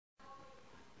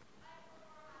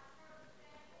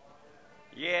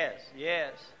Yes,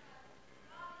 yes.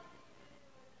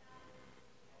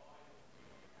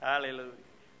 Hallelujah.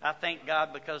 I thank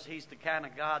God because He's the kind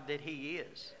of God that He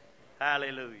is.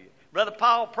 Hallelujah. Brother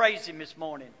Paul, praise Him this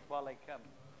morning while they come.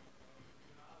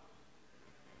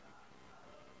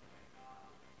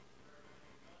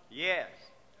 Yes.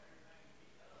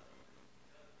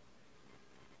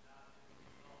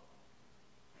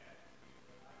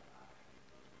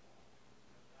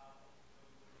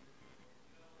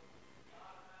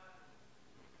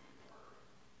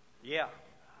 Yeah.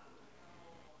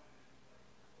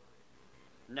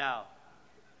 No.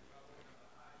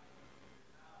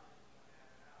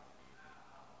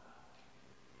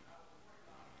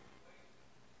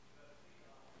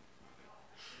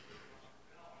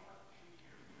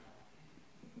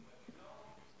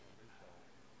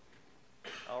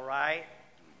 All right.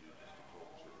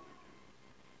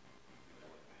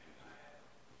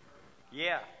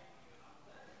 Yeah.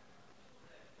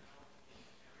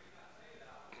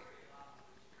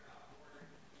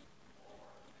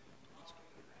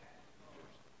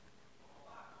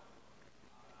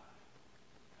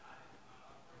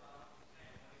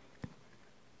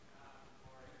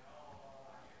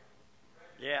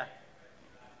 Yeah.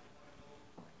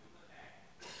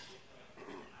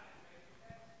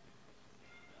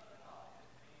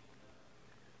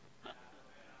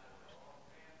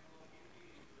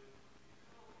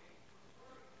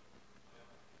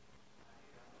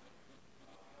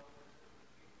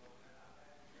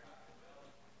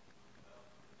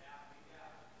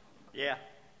 Yeah.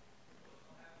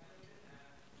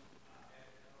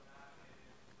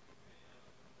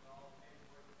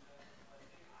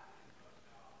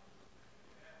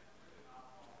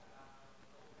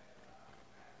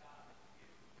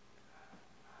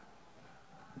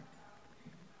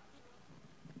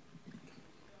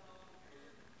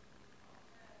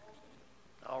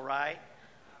 All right.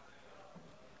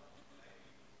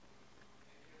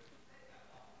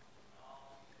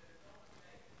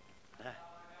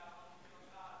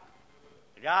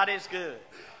 God is good.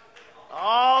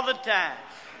 All the time.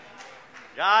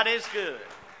 God is good.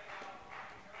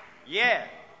 Yeah.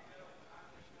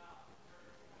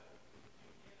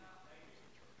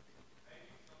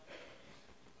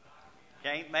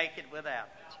 Can't make it without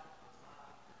it.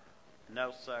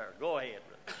 No, sir. Go ahead,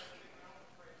 brother.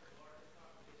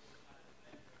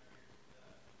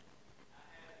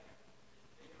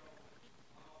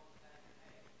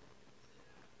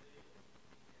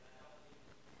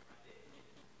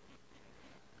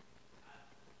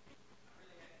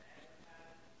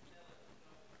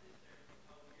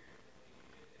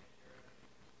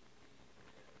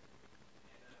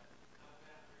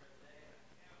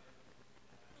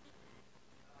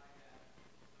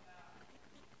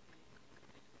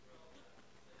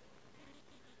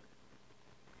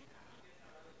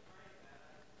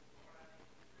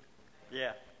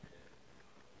 Yeah.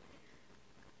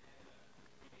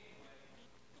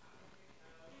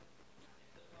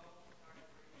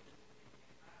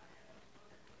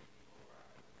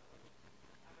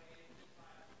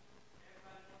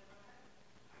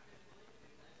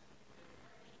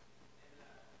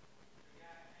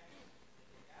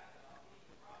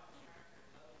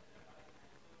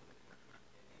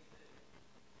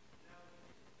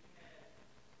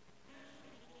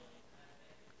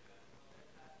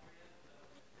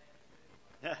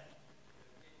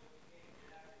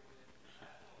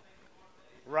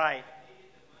 Right.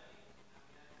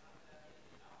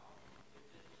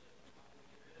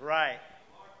 Right.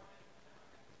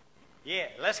 Yeah.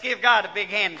 Let's give God a big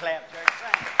hand clap, church.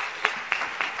 Thank you.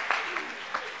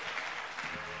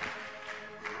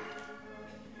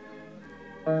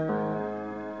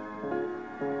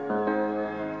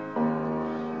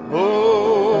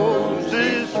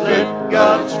 Moses led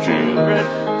God's children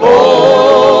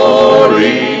 40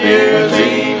 years.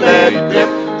 He led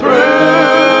them through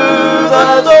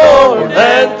the storm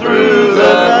and through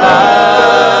the night.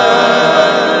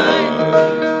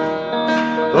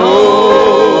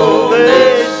 Oh,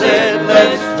 they said,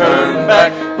 let's turn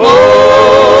back.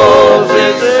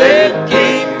 Moses said,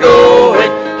 keep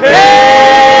going.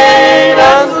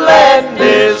 Canaan's land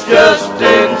is just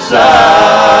inside.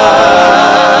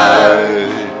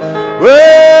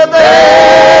 Well,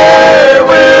 there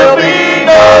will be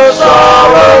no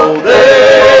sorrow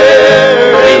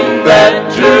there in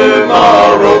that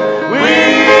tomorrow.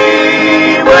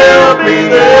 We will be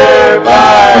there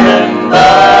by and by.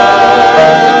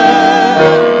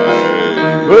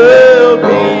 Well,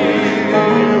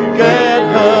 milk and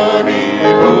honey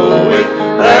flowing,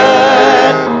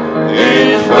 that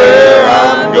is where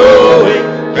I'm going.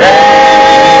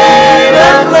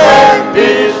 Canaan land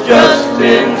is just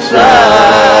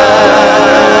inside.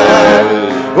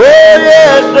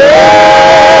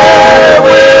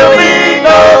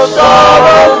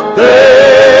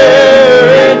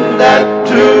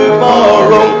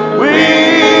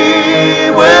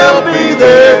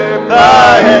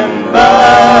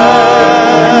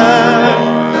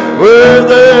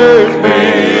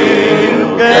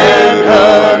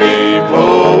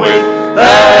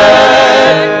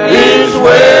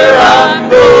 where I'm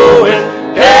going.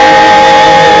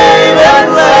 Canaan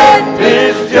land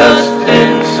is just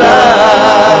inside.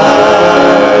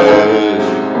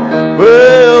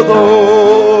 Well,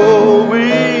 though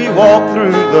we walk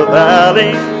through the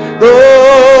valley,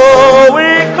 though we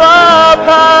climb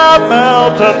high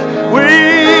mountains, we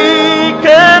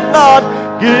cannot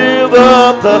give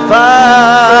up the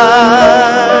fight.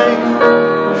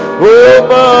 Oh,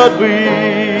 but we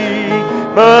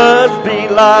must be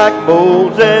like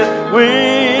Moses. We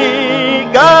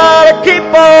gotta keep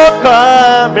on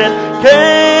climbing.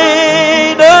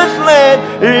 Canaan's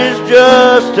land is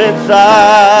just inside.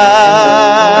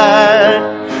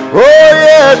 Oh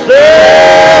yes,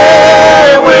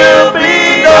 there will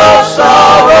be no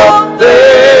sorrow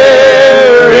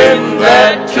there in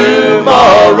that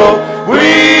tomorrow.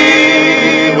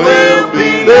 We will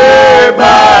be there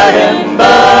by and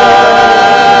by,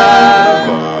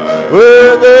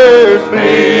 where there's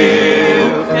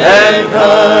milk and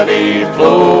honey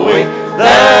flowing.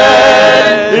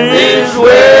 That is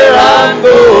where I'm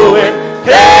going.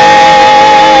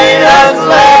 Canaan's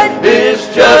land is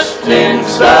just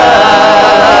inside.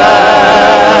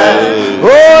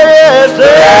 Oh yes,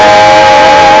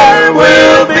 there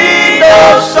will be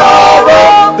no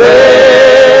sorrow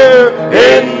there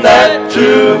in that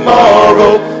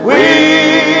tomorrow.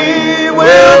 We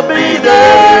will be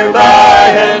there by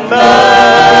and by,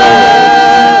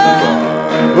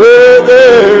 where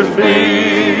there's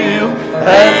milk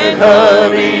and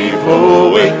honey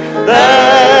flowing.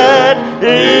 That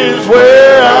is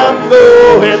where I'm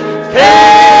going.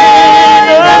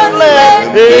 Canaan's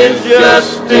land is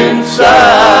just inside.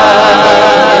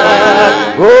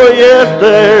 Oh yes,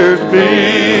 there's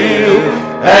milk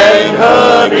and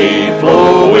honey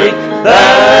flowing.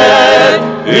 That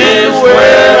is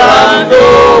where I'm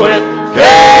going.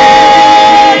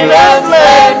 Canaan's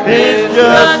land is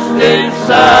just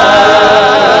inside.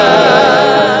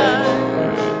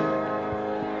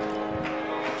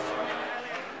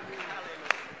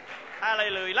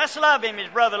 Hallelujah. Let's love him as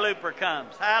Brother Looper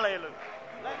comes. Hallelujah.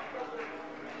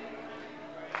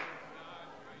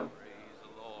 Praise the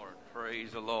Lord.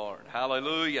 Praise the Lord.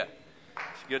 Hallelujah.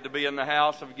 It's good to be in the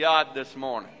house of God this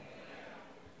morning.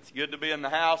 It's good to be in the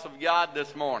house of God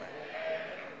this morning.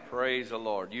 Praise the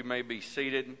Lord. You may be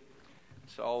seated.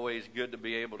 It's always good to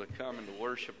be able to come and to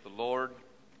worship the Lord.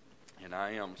 And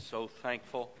I am so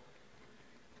thankful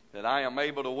that I am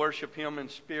able to worship Him in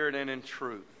spirit and in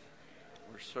truth.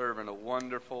 We're serving a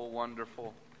wonderful,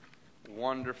 wonderful,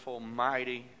 wonderful,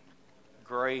 mighty,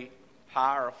 great,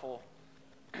 powerful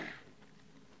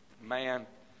man.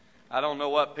 I don't know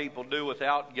what people do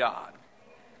without God.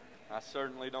 I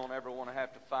certainly don't ever want to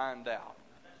have to find out.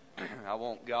 I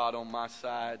want God on my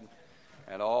side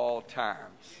at all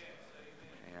times.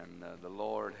 And the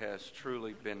Lord has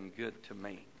truly been good to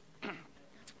me.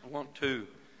 I want to,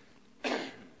 I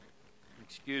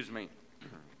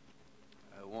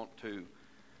want to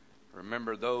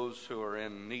remember those who are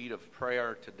in need of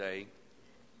prayer today.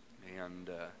 And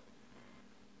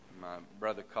my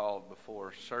brother called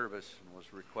before service and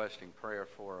was requesting prayer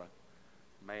for a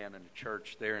man in a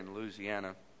church there in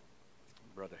Louisiana,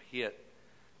 Brother Hitt,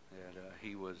 that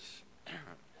he was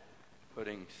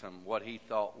putting what he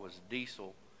thought was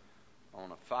diesel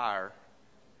on a fire,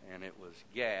 and it was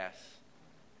gas,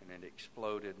 and it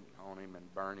exploded on him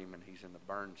and burned him, and he's in the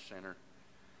burn center.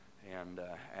 And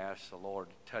asked the Lord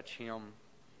to touch him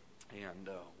and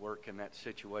work in that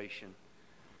situation.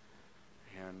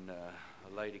 And a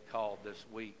lady called this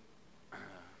week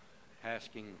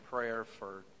asking prayer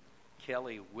for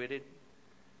Kelly Whitted.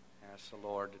 Asked the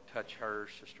Lord to touch her.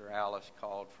 Sister Alice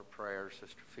called for prayer.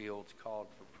 Sister Fields called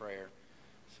for prayer.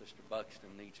 Sister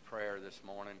Buxton needs prayer this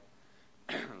morning.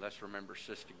 Let's remember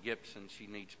Sister Gibson. She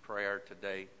needs prayer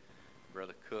today.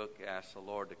 Brother Cook asked the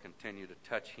Lord to continue to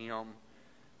touch him.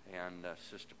 And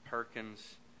Sister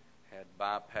Perkins had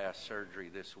bypass surgery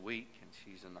this week, and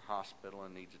she's in the hospital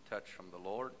and needs a touch from the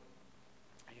Lord.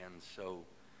 And so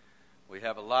we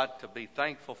have a lot to be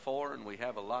thankful for, and we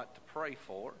have a lot to pray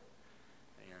for.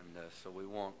 And so we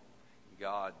want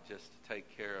God just to take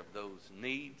care of those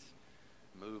needs,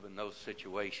 move in those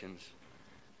situations,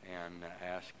 and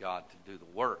ask God to do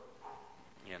the work.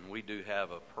 And we do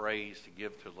have a praise to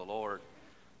give to the Lord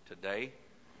today.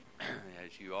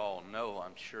 As you all know,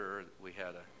 I'm sure we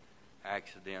had an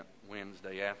accident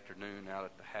Wednesday afternoon out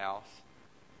at the house,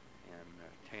 and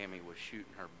Tammy was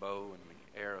shooting her bow, and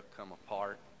the arrow come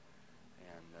apart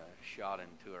and shot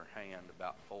into her hand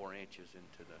about 4 inches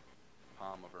into the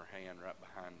palm of her hand, right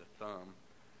behind the thumb.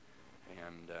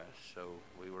 And so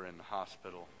we were in the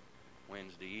hospital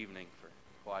Wednesday evening for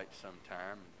quite some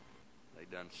time. They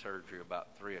done surgery about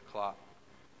 3 o'clock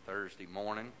Thursday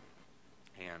morning,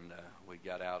 and we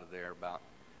got out of there about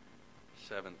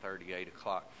 7:30, 8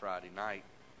 o'clock Friday night,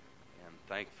 and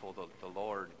thankful that the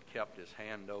Lord kept His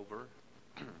hand over.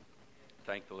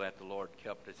 Thankful that the Lord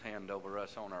kept His hand over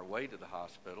us on our way to the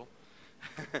hospital,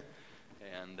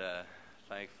 and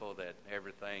thankful that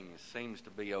everything seems to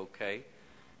be okay,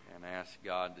 and ask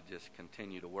God to just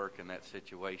continue to work in that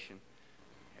situation.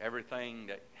 Everything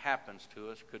that happens to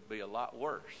us could be a lot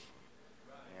worse,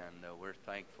 and we're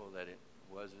thankful that it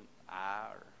wasn't eye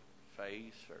or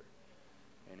face or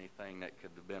anything that could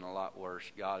have been a lot worse.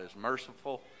 God is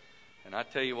merciful, and I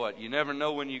tell you what, you never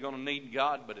know when you're going to need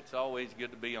God, but it's always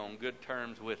good to be on good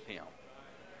terms with Him.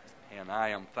 And I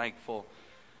am thankful.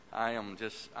 I'm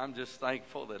just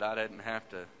thankful that I didn't have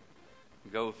to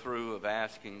go through of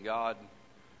asking God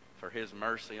for His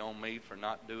mercy on me for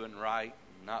not doing right,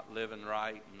 not living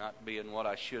right, not being what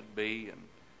I should be, and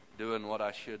doing what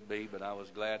I should be. But I was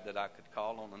glad that I could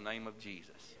call on the name of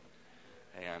Jesus.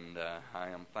 And I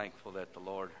am thankful that the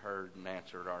Lord heard and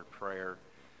answered our prayer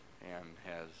and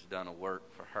has done a work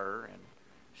for her, and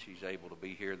she's able to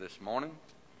be here this morning.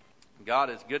 God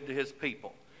is good to His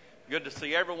people. Good to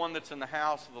see everyone that's in the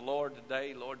house of the Lord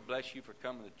today. Lord bless you for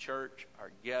coming to church.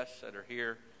 Our guests that are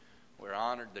here, we're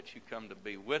honored that you come to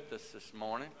be with us this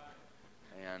morning.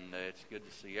 And it's good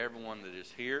to see everyone that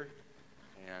is here.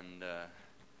 And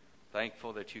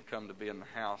thankful that you come to be in the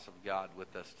house of God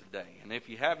with us today. And if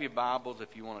you have your Bibles,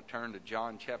 if you want to turn to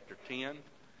John chapter 10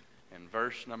 and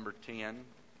verse number 10.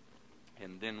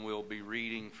 And then we'll be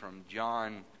reading from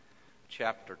John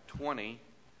chapter 20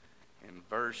 and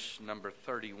verse number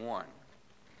 31.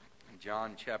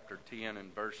 John chapter 10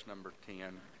 and verse number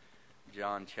 10.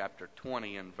 John chapter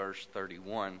 20 and verse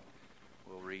 31.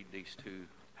 We'll read these two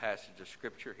passages of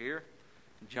Scripture here.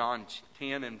 John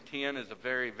 10 and 10 is a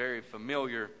very, very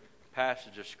familiar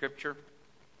passage of Scripture.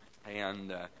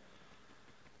 And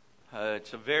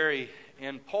it's a very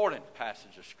important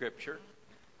passage of Scripture.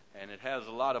 And it has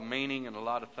a lot of meaning and a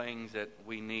lot of things that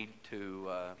we need to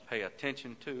pay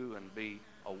attention to and be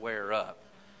aware of.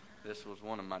 This was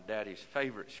one of my daddy's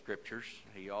favorite scriptures.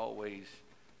 He always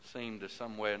seemed to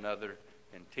some way or another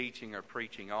in teaching or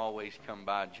preaching always come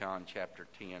by John chapter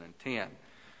 10 and 10.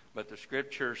 But the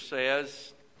scripture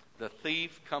says, "The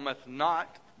thief cometh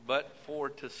not but for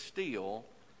to steal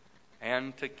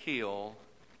and to kill."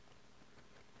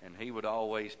 And he would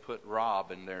always put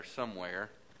rob in there somewhere.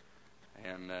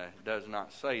 And it does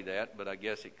not say that, but I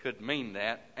guess it could mean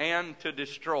that. "And to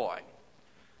destroy.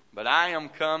 But I am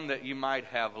come that you might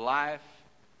have life,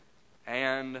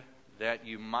 and that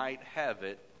you might have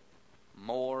it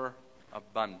more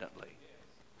abundantly."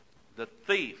 The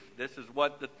thief, this is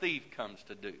what the thief comes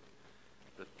to do.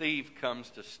 The thief comes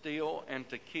to steal and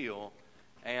to kill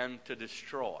and to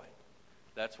destroy.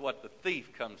 That's what the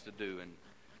thief comes to do. And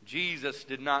Jesus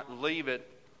did not leave it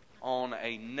on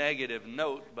a negative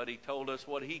note, but He told us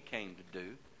what He came to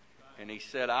do. And He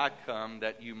said, "I come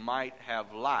that you might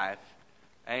have life,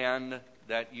 and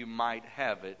that you might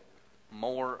have it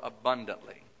more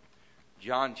abundantly."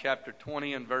 John chapter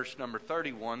 20 and verse number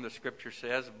 31, the scripture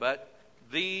says, "But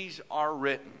these are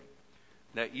written,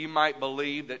 that you might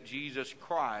believe that Jesus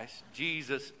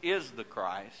is the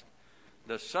Christ,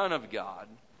 the Son of God,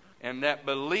 and that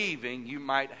believing you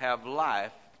might have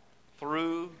life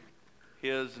through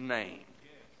His name."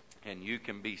 And you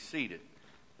can be seated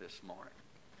this morning.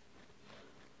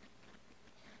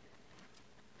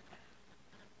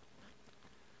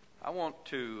 I want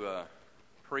to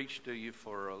preach to you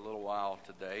for a little while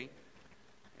today.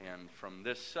 And from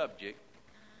this subject,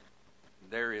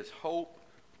 there is hope.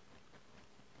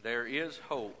 There is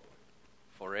hope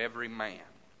for every man.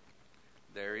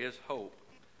 There is hope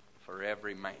for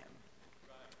every man.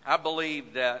 I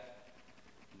believe that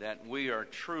we are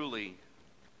truly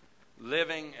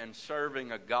living and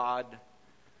serving a God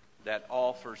that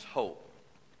offers hope.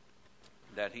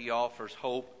 That He offers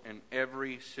hope in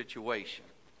every situation.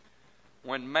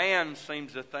 When man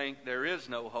seems to think there is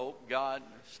no hope, God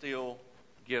still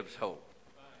gives hope.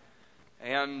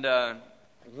 And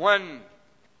one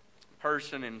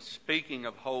person, in speaking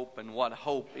of hope and what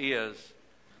hope is,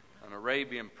 an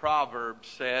Arabian proverb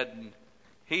said,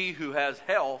 "He who has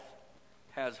health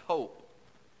has hope,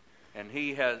 and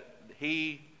he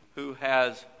who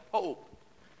has hope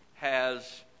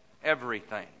has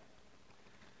everything."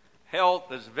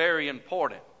 Health is very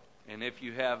important, and if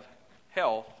you have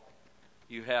health,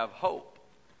 you have hope.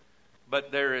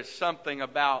 But there is something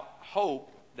about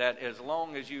hope that as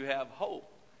long as you have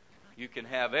hope, you can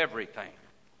have everything.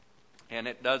 And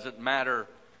it doesn't matter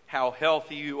how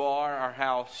healthy you are or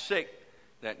how sick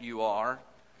that you are.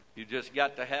 You just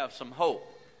got to have some hope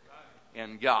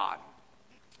in God.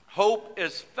 Hope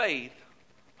is faith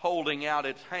holding out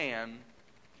its hand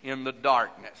in the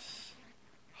darkness.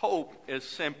 Hope is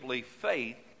simply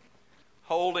faith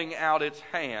holding out its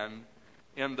hand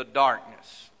in the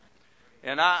darkness.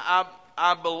 And I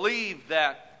believe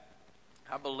that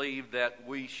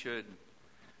we should,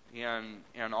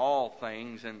 in all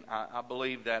things, and I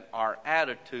believe that our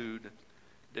attitude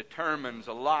determines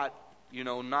a lot,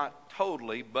 not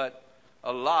totally, but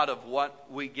a lot of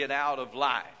what we get out of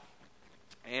life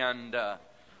and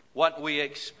what we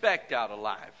expect out of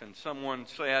life. And someone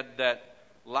said that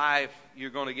life,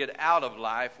 you're going to get out of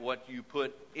life what you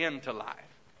put into life.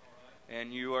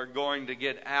 And you are going to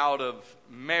get out of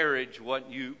marriage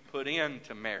what you put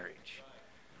into marriage.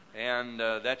 And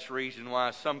that's the reason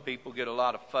why some people get a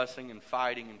lot of fussing and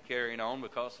fighting and carrying on,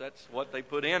 because that's what they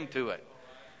put into it.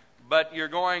 But you're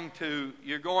going to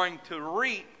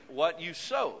reap what you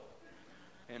sow.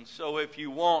 And so if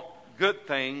you want good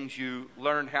things, you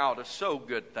learn how to sow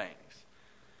good things.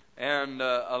 And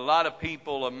a lot of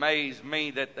people amaze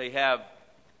me that they have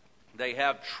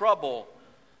trouble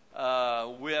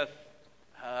with,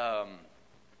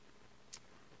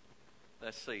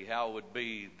 let's see, how would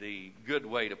be the good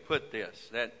way to put this,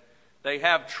 that they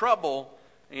have trouble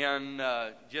in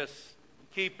just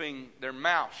keeping their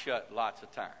mouth shut lots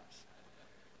of times.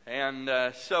 And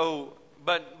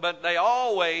but they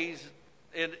always,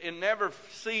 it never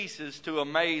ceases to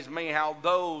amaze me how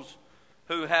those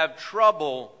who have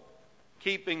trouble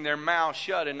keeping their mouth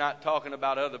shut and not talking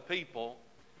about other people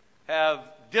have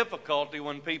difficulty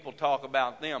when people talk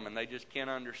about them, and they just can't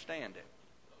understand it.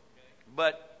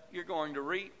 But you're going to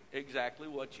reap exactly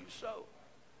what you sow.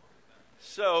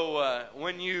 So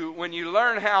when you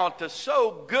learn how to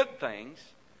sow good things,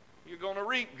 you're going to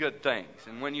reap good things.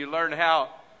 And when you learn how,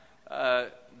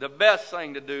 the best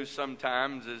thing to do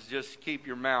sometimes is just keep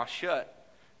your mouth shut.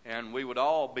 And we would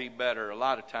all be better a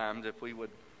lot of times if we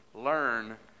would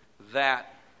learn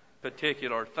that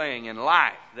particular thing in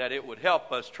life, that it would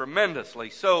help us tremendously.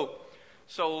 So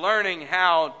learning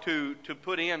how to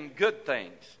put in good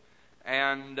things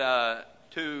and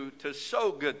to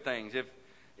sow good things.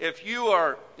 If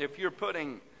you're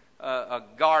putting a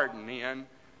garden in,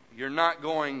 you're not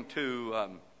going to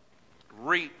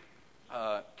reap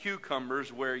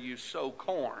cucumbers where you sow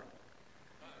corn,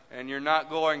 and you're not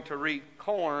going to reap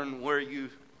corn where you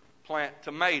plant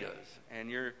tomatoes. And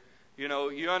you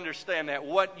understand that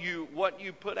what you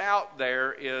put out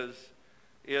there is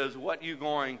what you're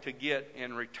going to get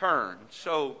in return.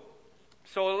 So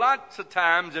lots of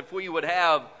times, if we would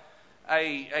have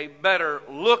a better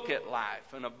look at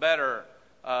life and a better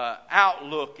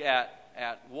outlook at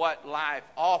what life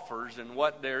offers and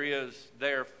what there is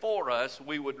there for us,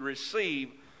 we would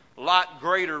receive a lot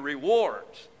greater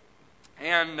rewards.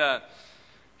 And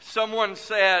someone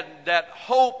said that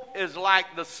hope is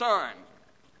like the sun,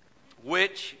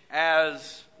 which,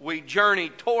 as we journey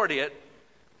toward it,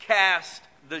 casts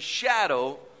the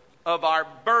shadow of our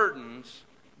burdens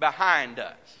behind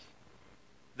us.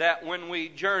 That when we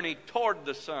journey toward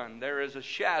the sun, there is a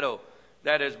shadow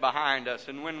that is behind us.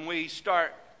 And when we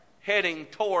start heading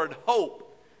toward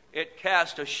hope, it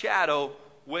casts a shadow,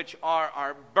 which are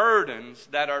our burdens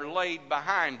that are laid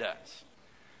behind us.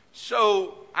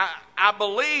 So I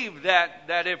believe that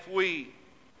if we,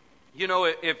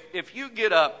 if you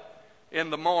get up in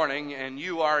the morning and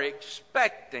you are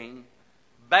expecting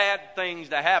bad things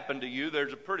to happen to you,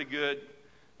 there's a pretty good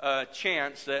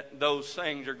chance that those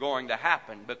things are going to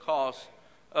happen because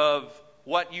of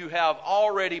what you have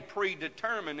already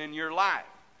predetermined in your life.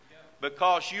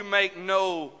 Because you make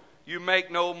no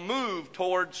move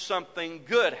towards something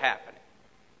good happening.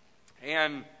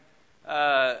 And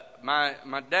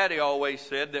my daddy always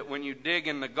said that when you dig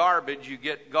in the garbage, you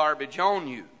get garbage on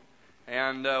you.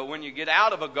 And when you get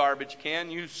out of a garbage can,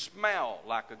 you smell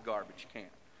like a garbage can.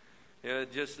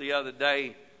 Just the other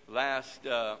day, last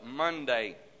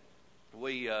Monday,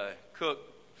 we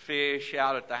cooked fish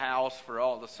out at the house for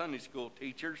all the Sunday school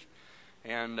teachers,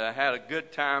 and had a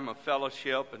good time of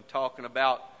fellowship and talking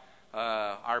about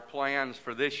our plans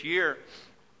for this year.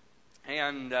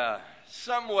 And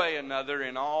some way or another,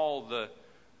 in all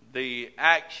the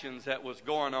actions that was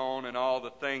going on and all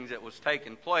the things that was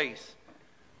taking place,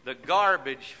 the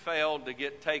garbage failed to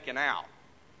get taken out.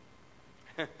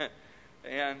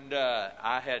 And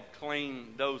I had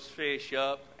cleaned those fish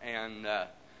up, and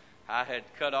I had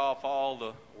cut off all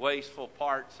the wasteful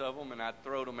parts of them, and I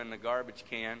thrown them in the garbage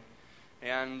can.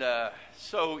 And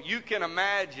so you can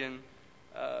imagine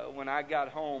when I got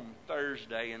home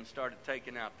Thursday and started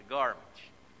taking out the garbage,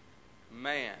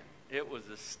 man, it was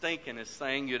the stinkingest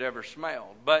thing you'd ever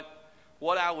smelled. But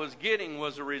what I was getting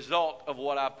was a result of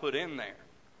what I put in there.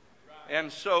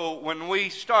 And so when we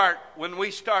start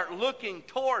looking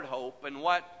toward hope and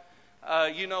what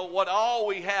all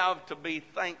we have to be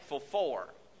thankful for,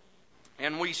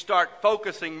 and we start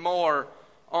focusing more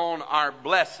on our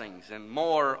blessings and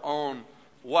more on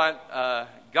what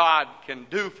God can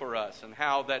do for us and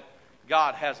how that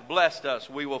God has blessed us,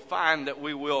 we will find that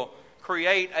we will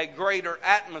create a greater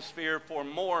atmosphere for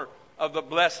more of the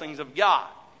blessings of God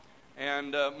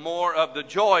and more of the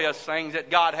joyous things that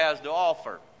God has to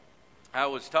offer. I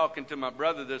was talking to my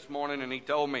brother this morning, and he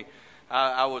told me,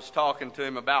 I was talking to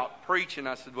him about preaching.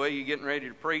 I said, well, you getting ready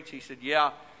to preach? He said,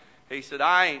 yeah. He said,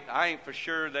 I ain't for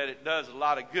sure that it does a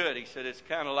lot of good. He said, it's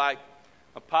kind of like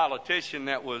a politician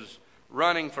that was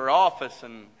running for office,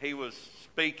 and he was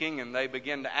speaking, and they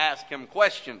began to ask him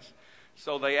questions.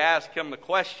 So they asked him the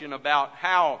question about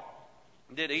how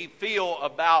did he feel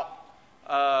about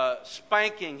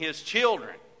spanking his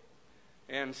children.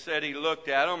 And said he looked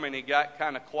at them, and he got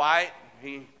kind of quiet.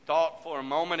 He thought for a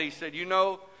moment. He said,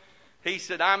 he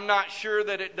said, I'm not sure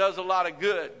that it does a lot of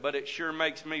good, but it sure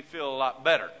makes me feel a lot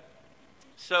better.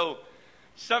 So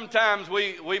sometimes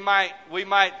we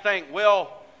might think,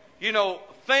 well,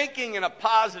 thinking in a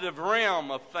positive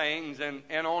realm of things and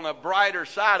on a brighter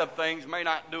side of things may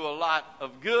not do a lot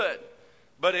of good,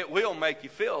 but it will make you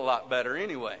feel a lot better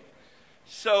anyway.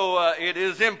 So it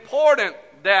is important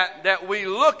that we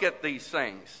look at these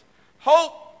things.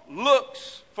 Hope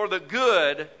looks for the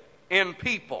good in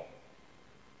people.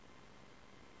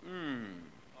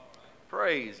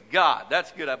 Praise God.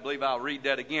 That's good. I believe I'll read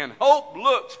that again. Hope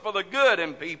looks for the good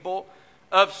in people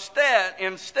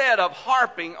instead of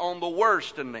harping on the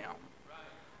worst in them.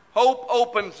 Hope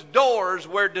opens doors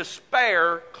where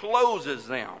despair closes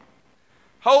them.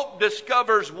 Hope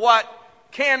discovers what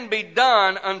can be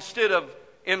done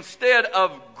instead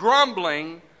of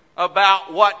grumbling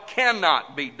about what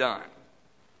cannot be done.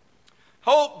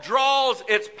 Hope draws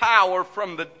its power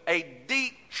from a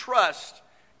deep trust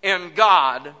in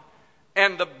God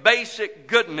and the basic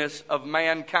goodness of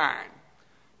mankind.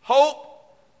 Hope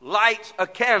lights a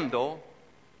candle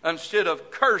instead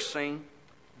of cursing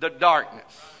the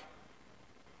darkness.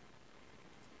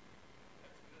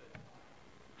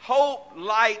 Hope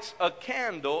lights a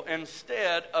candle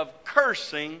instead of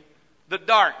cursing the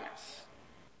darkness.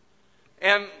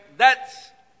 And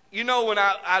that's, when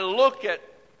I look at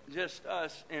just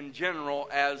us in general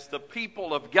as the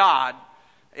people of God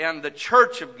and the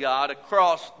church of God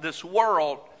across this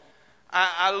world,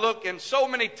 I look, and so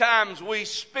many times we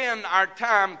spend our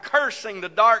time cursing the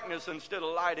darkness instead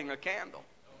of lighting a candle.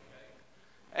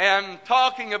 And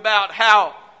talking about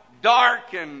how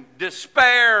dark and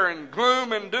despair and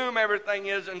gloom and doom everything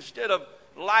is, instead of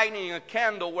lighting a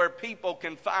candle where people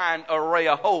can find a ray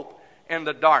of hope in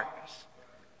the darkness.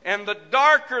 And the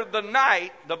darker the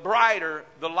night, the brighter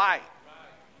the light.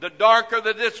 The darker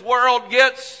that this world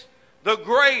gets, the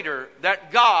greater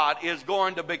that God is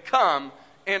going to become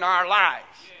in our lives.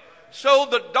 So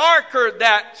the darker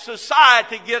that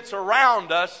society gets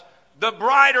around us, the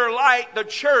brighter light the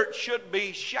church should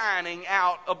be shining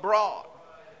out abroad.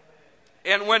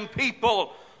 And when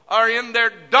people are in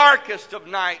their darkest of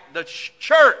night, the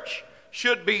church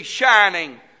should be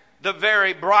shining the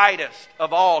very brightest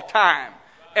of all time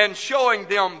and showing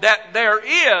them that there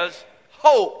is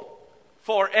hope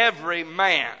for every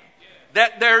man.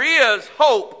 That there is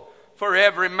hope for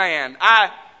every man.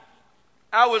 I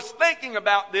was thinking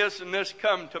about this, and this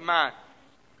come to my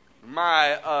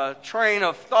train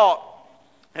of thought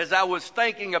as I was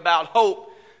thinking about hope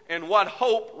and what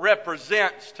hope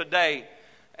represents today.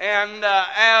 And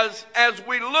as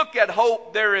we look at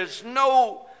hope, there is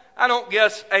no, I don't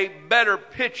guess, a better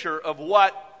picture of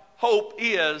what hope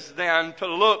is than to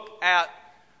look at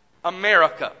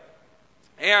America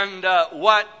and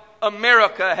what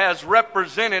America has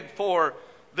represented for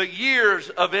the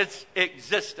years of its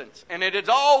existence. And it has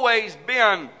always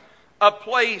been a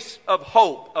place of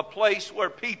hope, a place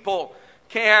where people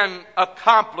can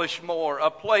accomplish more, a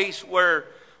place where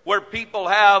people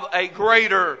have a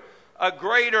greater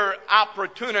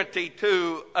opportunity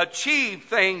to achieve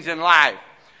things in life.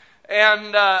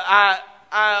 And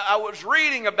I was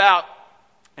reading about,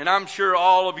 and I'm sure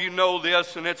all of you know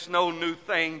this, and it's no new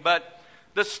thing, but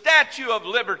the Statue of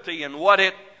Liberty and what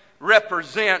it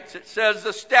represents. It says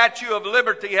the Statue of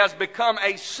Liberty has become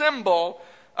a symbol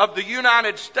of the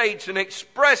United States and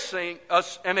expressing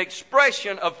an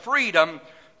expression of freedom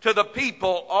to the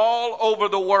people all over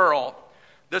the world.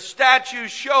 The statue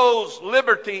shows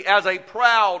liberty as a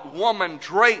proud woman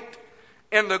draped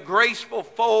in the graceful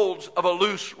folds of a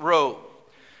loose robe.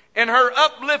 In her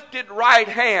uplifted right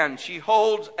hand, she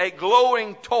holds a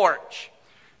glowing torch.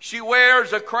 She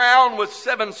wears a crown with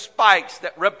 7 spikes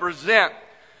that represent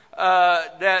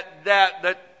that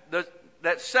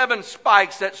 7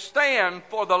 spikes that stand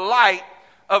for the light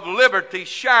of liberty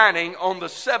shining on the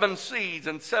 7 seas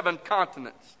and 7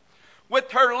 continents.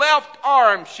 With her left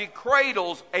arm, she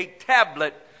cradles a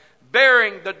tablet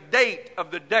bearing the date of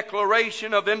the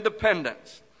Declaration of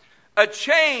Independence. A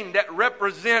chain that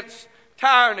represents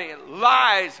tyranny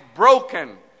lies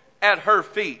broken at her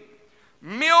feet.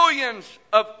 Millions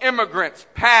of immigrants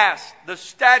pass the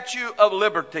Statue of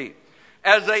Liberty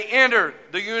as they enter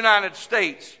the United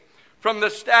States. For them,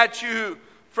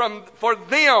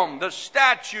 the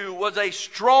statue was a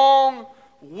strong,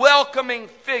 welcoming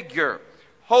figure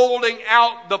holding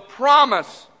out the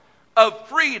promise of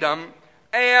freedom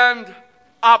and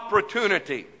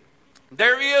opportunity.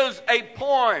 There is a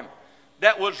poem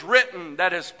that was written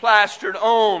that is plastered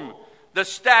on the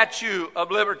Statue of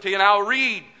Liberty, and I'll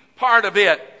read part of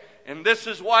it. And this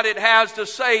is what it has to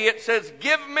say. It says,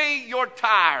 "Give me your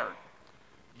tired,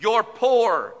 your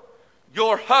poor,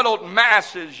 your huddled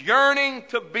masses yearning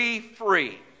to be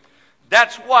free."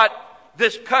 That's what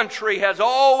this country has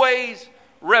always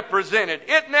represented.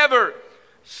 It never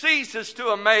ceases to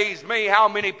amaze me how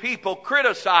many people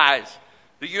criticize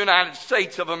the United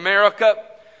States of America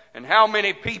and how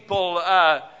many people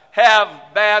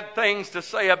have bad things to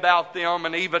say about them,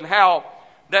 and even how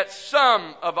that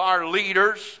some of our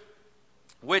leaders,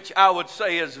 which I would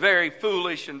say is very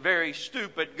foolish and very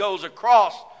stupid, goes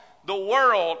across the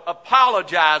world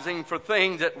apologizing for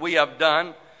things that we have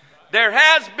done. There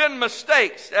has been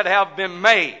mistakes that have been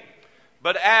made,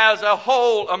 but as a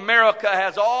whole, America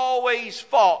has always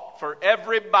fought for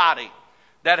everybody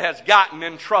that has gotten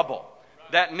in trouble,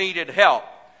 that needed help.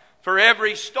 For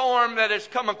every storm that has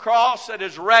come across that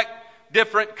has wrecked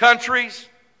different countries,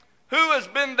 who has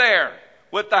been there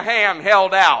with the hand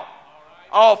held out,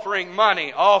 offering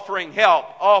money, offering help,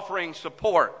 offering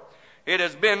support? It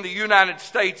has been the United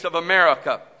States of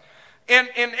America. In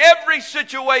every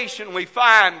situation, we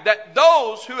find that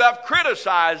those who have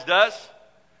criticized us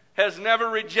has never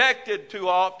rejected too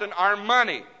often our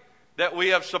money that we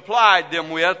have supplied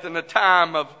them with in a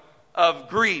time of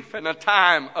grief and a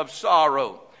time of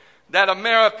sorrow. That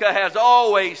America has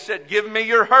always said, "Give me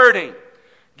your hurting.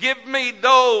 Give me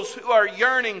those who are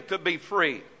yearning to be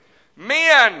free."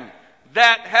 Men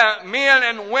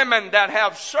and women that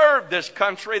have served this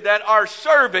country, that are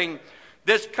serving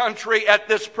this country at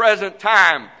this present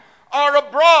time, are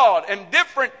abroad in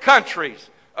different countries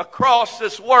across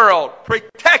this world,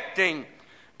 protecting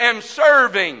and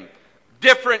serving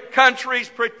different countries,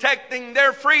 protecting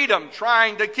their freedom,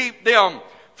 trying to keep them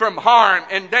from harm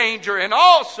and danger, and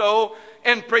also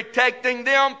in protecting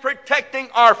them,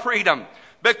 protecting our freedom.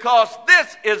 Because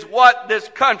this is what this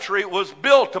country was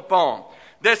built upon.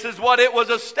 This is what it was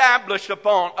established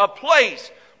upon, a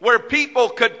place where people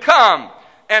could come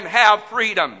and have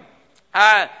freedom.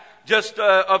 Just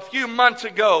a few months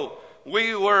ago,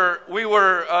 we were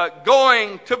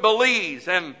going to Belize,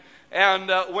 and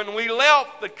when we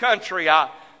left the country, I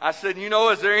said,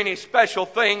 "Is there any special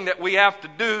thing that we have to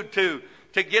do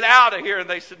to get out of here?" And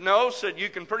they said, "No." Said, "You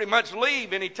can pretty much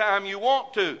leave anytime you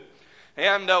want to."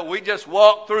 And we just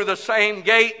walked through the same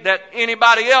gate that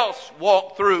anybody else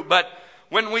walked through. But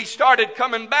when we started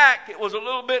coming back, it was a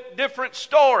little bit different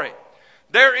story.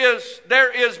 There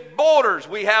is borders.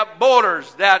 We have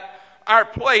borders that are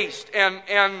placed,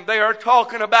 and they are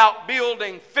talking about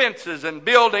building fences and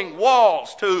building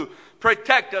walls to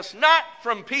protect us, not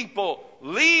from people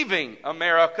leaving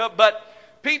America, but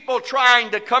people trying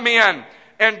to come in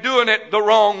and doing it the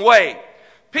wrong way.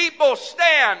 People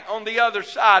stand on the other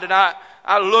side, and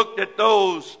I looked at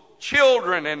those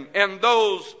children and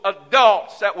those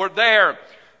adults that were there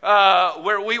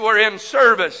where we were in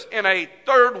service in a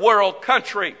third world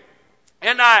country.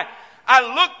 And I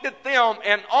looked at them,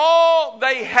 and all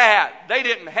they had, they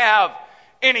didn't have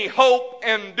any hope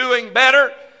in doing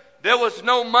better. There was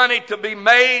no money to be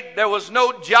made. There was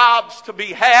no jobs to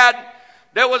be had.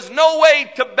 There was no way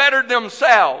to better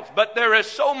themselves. But there is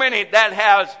so many that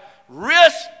has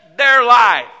risked their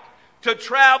life to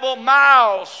travel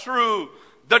miles through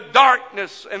the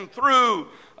darkness and through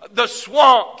the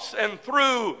swamps and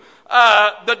through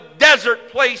the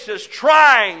desert places,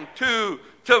 trying to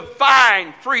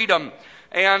find freedom.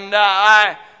 And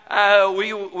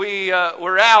we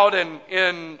were out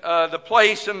in the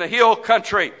place in the hill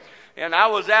country, and I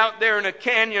was out there in a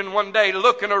canyon one day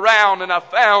looking around, and I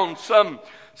found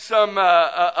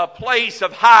a place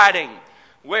of hiding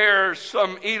where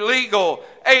some illegal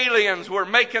aliens were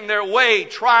making their way,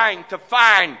 trying to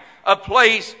find a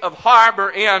place of harbor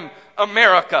in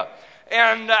America.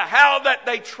 and how that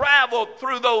they traveled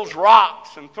through those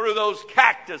rocks and through those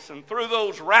cactus and through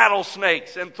those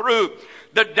rattlesnakes and through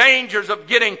the dangers of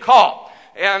getting caught.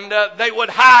 And they would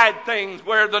hide things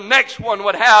where the next one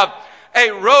would have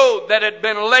a road that had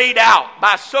been laid out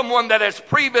by someone that has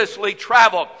previously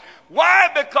traveled. Why?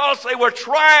 Because they were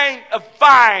trying to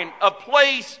find a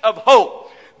place of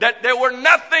hope. That there were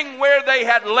nothing where they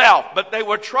had left, but they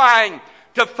were trying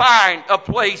to find a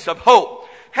place of hope.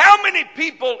 How many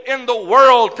people in the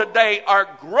world today are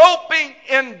groping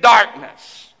in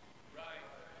darkness?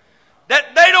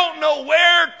 That they don't know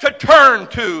where to turn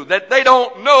to, that they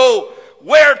don't know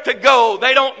where to go.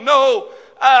 They don't know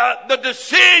the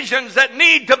decisions that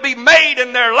need to be made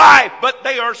in their life, but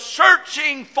they are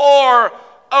searching for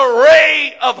a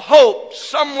ray of hope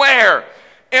somewhere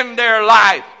in their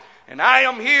life. And I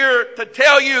am here to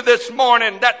tell you this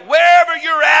morning that wherever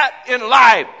you're at in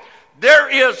life, there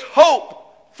is hope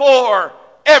for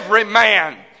every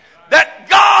man. That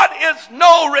God is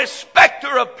no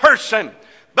respecter of person,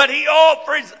 but He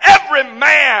offers every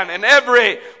man and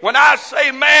when I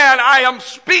say man, I am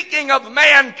speaking of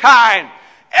mankind.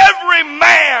 Every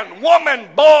man, woman,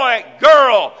 boy,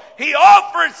 girl, He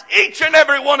offers each and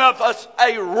every one of us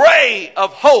a ray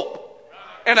of hope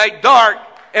in a dark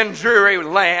and dreary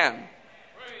land.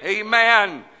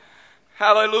 Amen.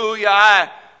 Hallelujah.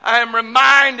 I am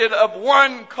reminded of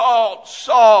one called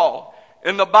Saul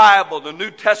in the Bible, the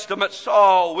New Testament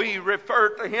Saul. We refer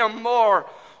to him more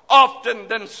often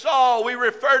than Saul. We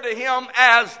refer to him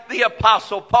as the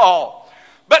Apostle Paul.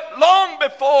 But long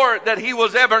before that he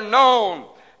was ever known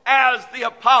as the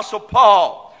Apostle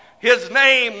Paul, his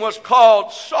name was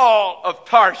called Saul of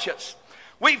Tarshish.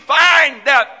 We find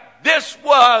that this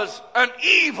was an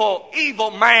evil, evil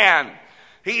man.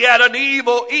 He had an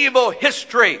evil, evil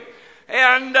history.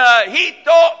 And he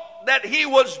thought that he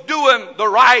was doing the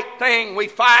right thing. We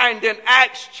find in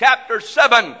Acts chapter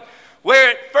 7,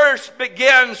 where it first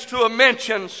begins to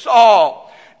mention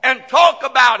Saul and talk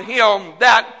about him,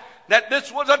 that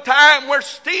this was a time where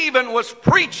Stephen was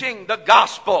preaching the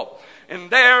gospel.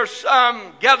 And there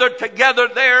some gathered together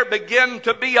there began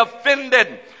to be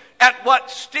offended at what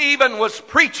Stephen was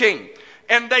preaching.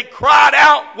 And they cried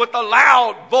out with a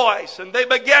loud voice, and they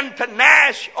began to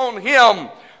gnash on him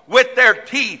with their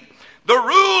teeth. The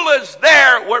rulers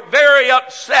there were very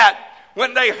upset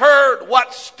when they heard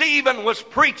what Stephen was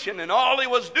preaching, and all he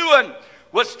was doing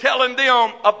was telling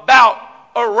them about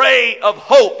a ray of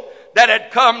hope that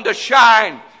had come to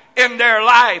shine in their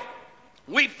life.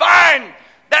 We find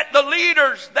that the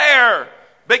leaders there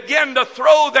began to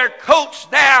throw their coats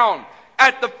down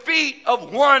at the feet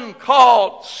of one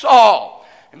called Saul.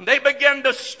 And they began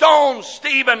to stone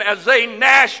Stephen as they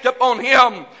gnashed upon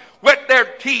him with their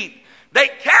teeth. They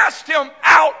cast him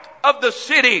out of the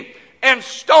city and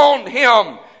stoned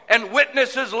him. And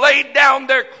witnesses laid down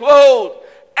their clothes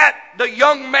at the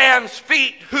young man's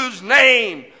feet, whose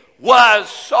name was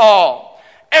Saul.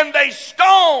 And they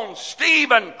stoned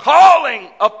Stephen, calling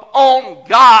upon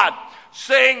God,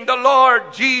 saying, "The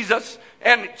Lord Jesus."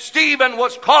 And Stephen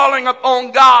was calling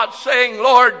upon God, saying,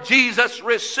 "Lord Jesus,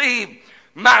 receive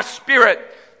my spirit."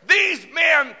 These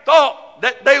men thought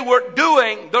that they were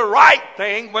doing the right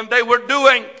thing when they were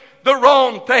doing the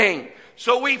wrong thing.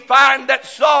 So we find that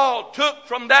Saul took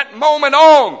from that moment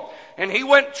on, and he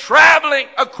went traveling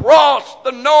across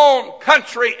the known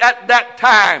country at that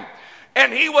time.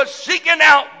 And he was seeking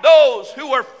out those who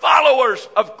were followers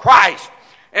of Christ,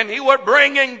 and he was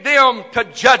bringing them to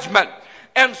judgment.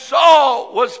 And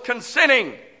Saul was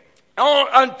consenting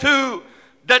unto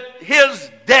his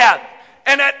death.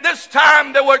 And at this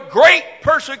time there were great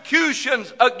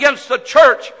persecutions against the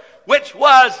church which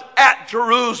was at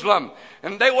Jerusalem.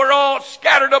 And they were all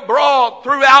scattered abroad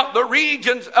throughout the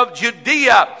regions of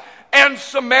Judea and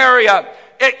Samaria,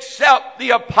 except the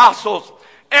apostles.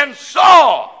 And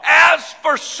Saul, as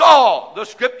for Saul, the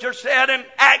scripture said in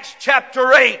Acts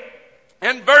chapter 8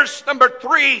 and verse number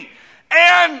 3,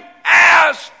 and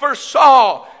as for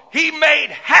Saul, he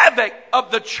made havoc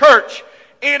of the church,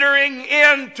 entering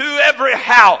into every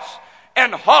house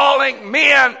and hauling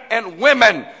men and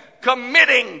women,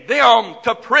 committing them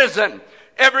to prison.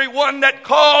 Everyone that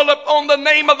called upon the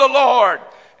name of the Lord,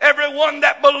 everyone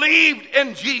that believed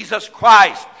in Jesus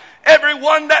Christ,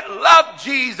 everyone that loved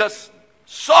Jesus,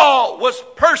 Saul was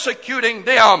persecuting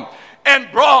them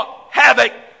and brought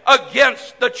havoc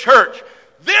against the church.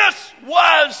 This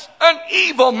was an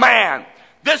evil man.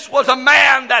 This was a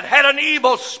man that had an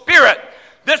evil spirit.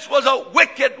 This was a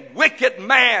wicked, wicked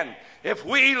man. If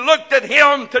we looked at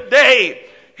him today,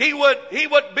 he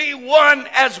would be one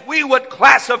as we would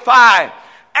classify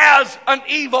as an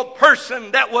evil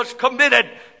person that was committed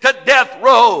to death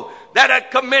row, that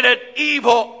had committed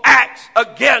evil acts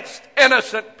against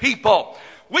innocent people.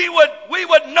 We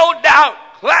would no doubt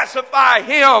classify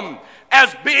him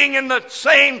as being in the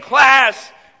same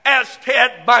class as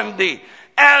Ted Bundy,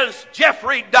 as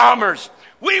Jeffrey Dahmer's.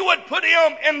 We would put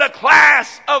him in the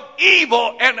class of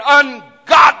evil and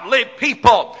ungodly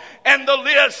people. And the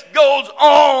list goes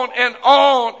on and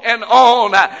on and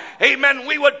on. Amen.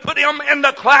 We would put him in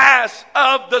the class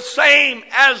of the same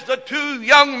as the two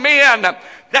young men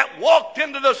that walked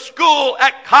into the school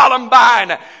at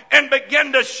Columbine and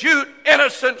began to shoot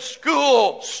innocent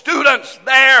school students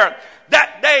there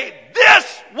that day.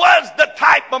 This was the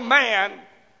type of man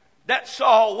that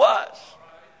Saul was.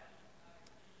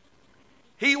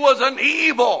 He was an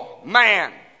evil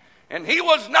man. And he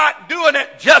was not doing it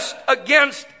just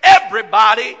against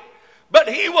everybody, but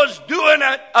he was doing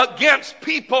it against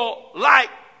people like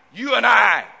you and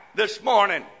I this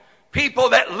morning. People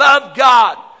that love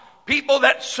God, people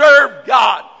that serve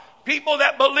God, people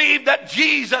that believe that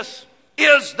Jesus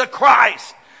is the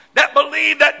Christ, that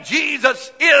believe that Jesus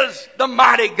is the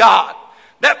mighty God,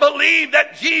 that believe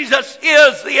that Jesus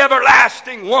is the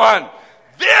everlasting one.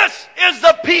 This is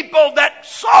the people that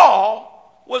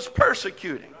Saul was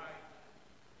persecuting.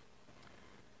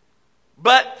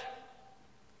 But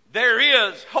there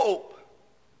is hope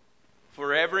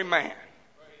for every man.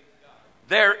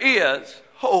 There is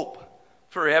hope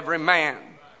for every man.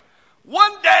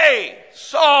 One day,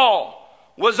 Saul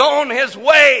was on his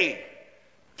way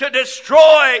to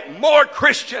destroy more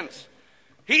Christians.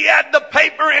 He had the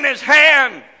paper in his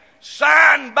hand,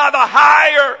 signed by the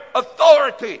higher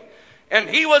authority, and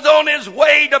he was on his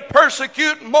way to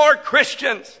persecute more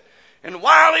Christians. And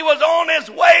while he was on his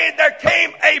way, there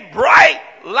came a bright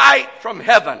light from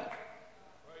heaven.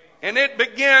 And it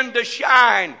began to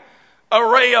shine a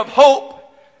ray of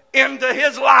hope into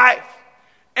his life.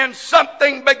 And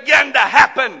something began to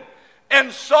happen.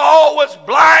 And Saul was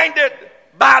blinded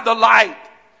by the light.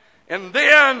 And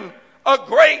then a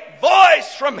great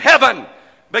voice from heaven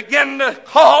began to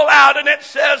call out, and it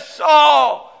says,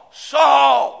 Saul,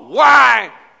 Saul,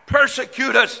 why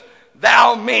persecutest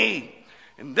thou me?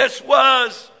 And this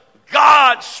was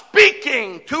God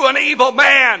speaking to an evil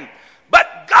man,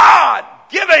 but God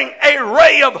giving a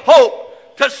ray of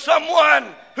hope to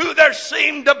someone who there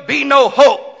seemed to be no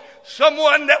hope.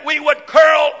 Someone that we would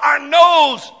curl our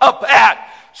nose up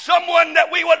at. Someone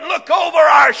that we would look over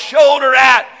our shoulder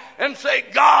at and say,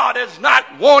 God is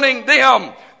not wanting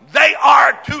them. They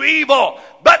are too evil.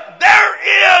 But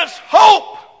there is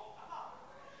hope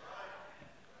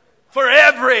for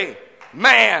every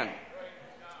man.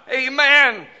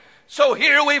 Amen. So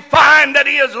here we find that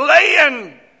he is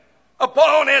laying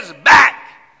upon his back,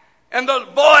 and the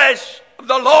voice of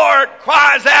the Lord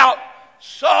cries out,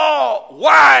 Saul,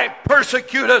 why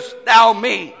persecutest thou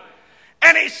me?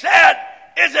 And he said,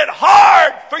 is it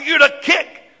hard for you to kick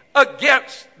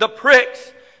against the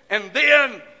pricks? And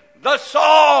then the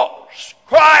Saul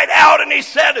cried out and he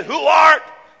said, who art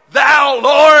thou,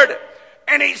 Lord?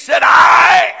 And he said,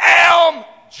 I am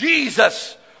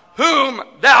Jesus, whom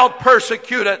thou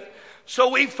persecutest. So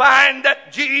we find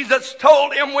that Jesus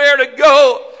told him where to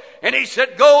go. And he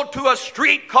said, go to a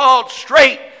street called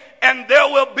Straight, and there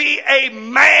will be a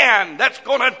man that's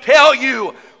going to tell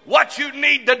you what you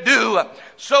need to do.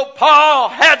 So Paul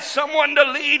had someone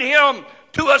to lead him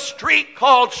to a street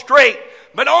called Straight.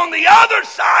 But on the other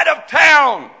side of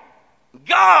town,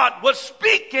 God was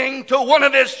speaking to one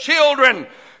of his children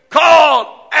called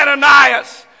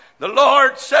Ananias. The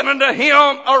Lord said unto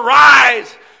him,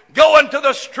 arise, go into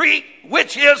the street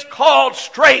which is called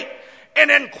Straight, and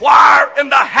inquire in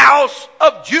the house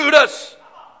of Judas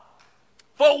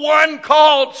for one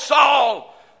called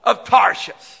Saul of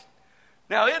Tarsus.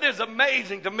 Now it is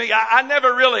amazing to me. I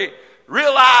never really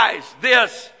realized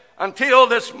this until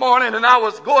this morning, and I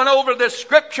was going over this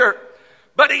scripture.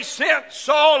 But he sent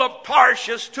Saul of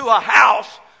Tarsus to a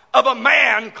house of a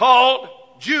man called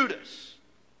Judas.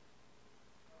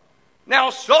 Now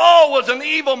Saul was an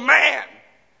evil man,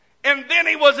 and then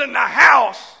he was in the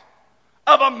house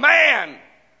of a man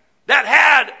that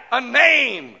had a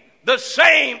name the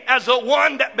same as the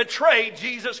one that betrayed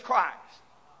Jesus Christ.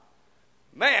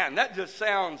 Man, that just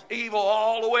sounds evil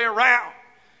all the way around.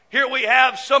 Here we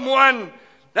have someone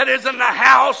that is in the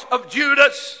house of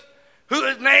Judas,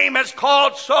 whose name is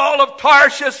called Saul of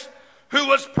Tarsus, who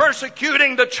was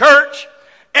persecuting the church.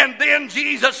 And then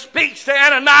Jesus speaks to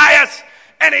Ananias,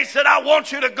 and he said, I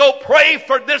want you to go pray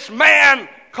for this man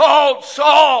called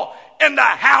Saul in the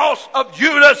house of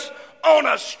Judas on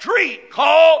a street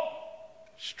called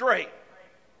Straight.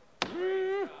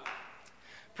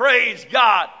 Praise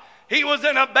God. He was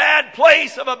in a bad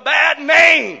place of a bad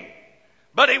name,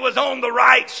 but he was on the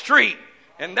right street,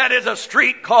 and that is a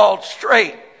street called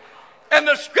straight. And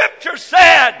the scripture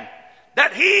said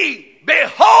that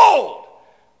behold,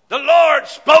 the Lord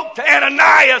spoke to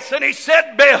Ananias, and he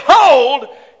said, behold,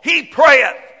 he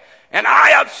prayeth. And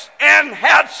I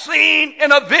had seen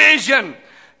in a vision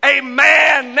a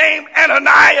man named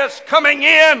Ananias coming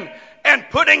in and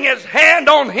putting his hand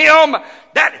on him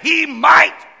that he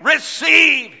might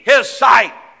receive his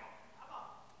sight.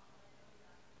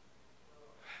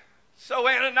 So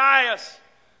Ananias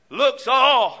looks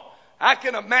all, I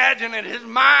can imagine it, his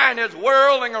mind is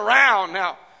whirling around.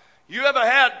 Now, you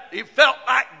felt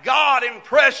like God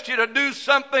impressed you to do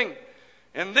something,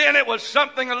 and then it was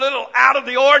something a little out of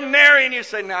the ordinary, and you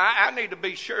say, now, I need to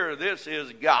be sure this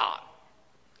is God.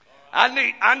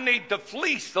 I need to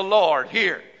fleece the Lord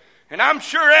here. And I'm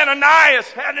sure Ananias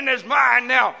had in his mind,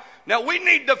 now we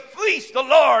need to fleece the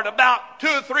Lord about 2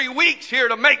 or 3 weeks here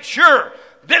to make sure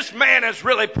this man is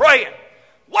really praying.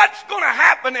 What's going to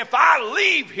happen if I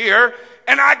leave here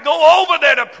and I go over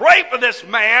there to pray for this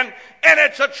man, and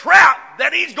it's a trap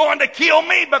that he's going to kill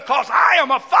me because I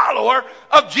am a follower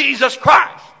of Jesus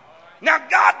Christ? Now,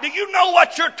 God, do you know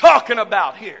what you're talking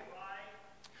about here?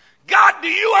 God, do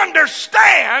you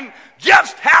understand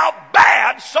just how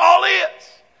bad Saul is?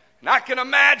 And I can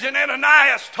imagine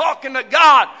Ananias talking to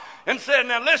God and saying,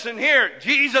 now listen here,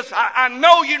 Jesus, I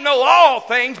know you know all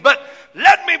things, but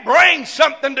let me bring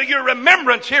something to your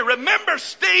remembrance here. Remember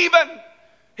Stephen?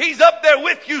 He's up there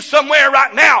with you somewhere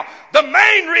right now. The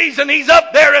main reason he's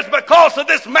up there is because of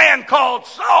this man called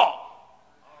Saul.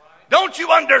 Don't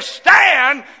you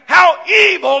understand how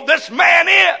evil this man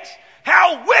is?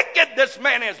 How wicked this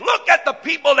man is. Look at the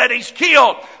people that he's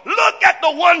killed. Look at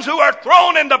the ones who are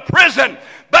thrown into prison.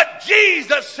 But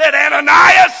Jesus said,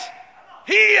 Ananias,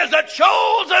 he is a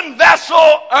chosen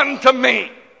vessel unto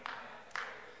me.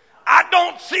 I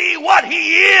don't see what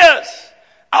he is.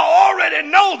 I already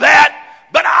know that.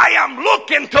 But I am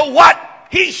looking to what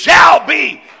he shall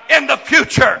be in the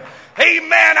future.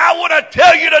 Amen. I want to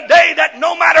tell you today that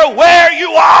no matter where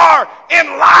you are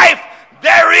in life,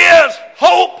 there is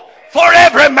hope for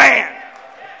every man.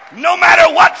 No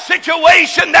matter what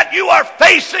situation that you are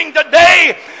facing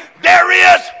today,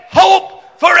 there is hope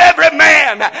for every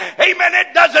man. Amen.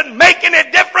 It doesn't make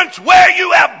any difference where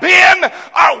you have been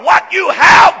or what you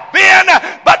have been,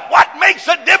 but what makes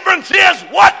a difference is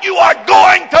what you are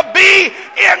going to be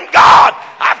in God.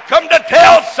 I've come to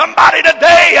tell somebody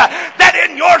today that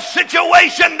in your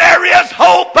situation there is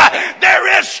hope,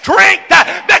 there is strength,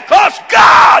 because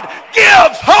God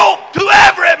gives hope to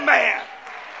every man.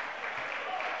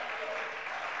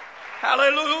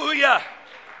 Hallelujah.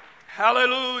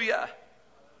 Hallelujah.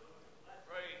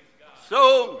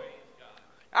 So,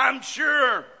 I'm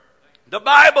sure the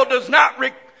Bible does not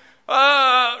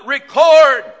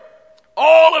record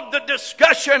all of the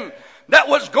discussion that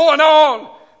was going on,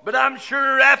 but I'm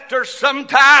sure after some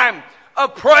time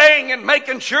of praying and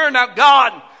making sure, now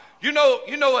God, you know,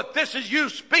 if this is you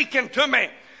speaking to me,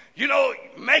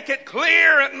 make it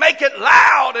clear and make it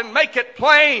loud and make it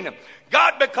plain.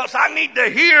 God, because I need to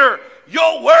hear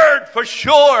your word for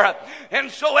sure. And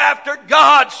so after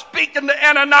God speaking to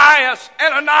Ananias,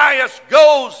 Ananias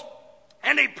goes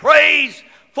and he prays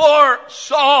for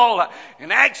Saul.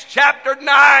 In Acts chapter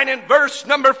 9 and verse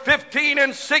number 15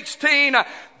 and 16,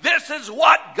 this is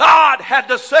what God had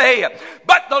to say.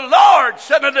 But the Lord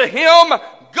said unto him,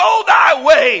 go thy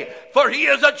way, for he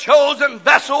is a chosen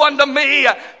vessel unto me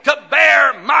to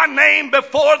bear my name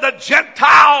before the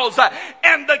Gentiles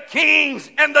and the kings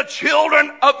and the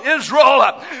children of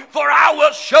Israel. For I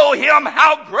will show him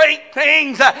how great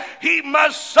things he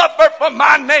must suffer for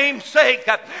my name's sake.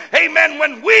 Amen.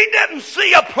 When we didn't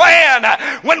see a plan,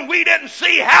 when we didn't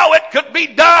see how it could be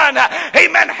done,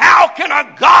 amen, how can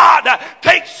a God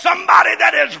take somebody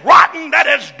that is rotten, that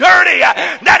is dirty,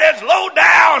 that is low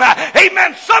down?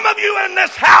 Amen. Some of you in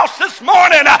this house this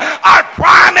morning are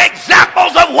prime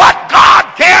examples of what God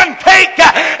can take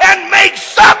and make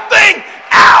something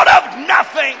out of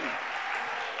nothing.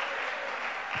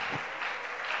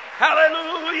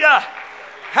 Hallelujah.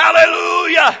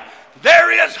 Hallelujah.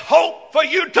 There is hope for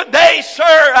you today,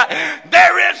 sir.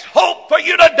 There is hope for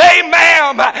you today,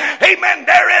 ma'am. Amen.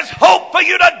 There is hope for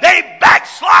you today,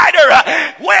 backslider.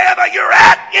 Wherever you're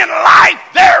at in life,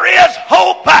 there is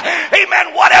hope.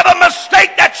 Amen. Whatever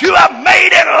mistake that you have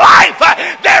made in life,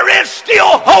 there is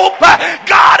still hope.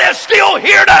 God is still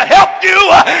here to help you.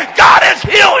 God is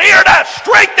still here to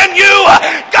strengthen you.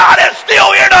 God is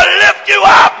still here to lift you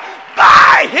up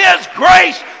by His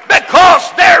grace,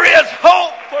 because there is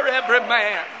hope for every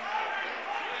man.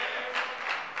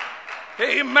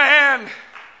 Amen.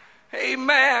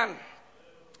 Amen.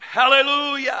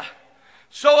 Hallelujah.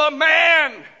 So a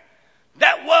man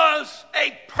that was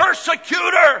a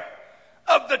persecutor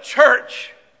of the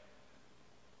church.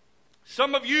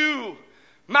 Some of you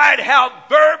might have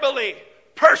verbally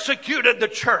persecuted the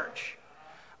church,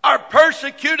 or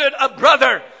persecuted a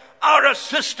brother or a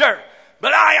sister.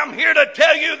 But I am here to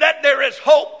tell you that there is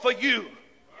hope for you.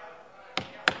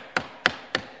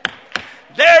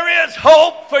 There is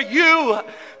hope for you,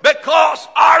 because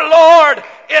our Lord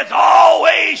is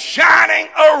always shining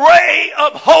a ray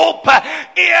of hope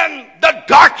in the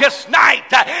darkest night,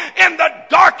 in the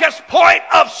darkest point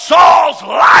of Saul's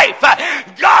life.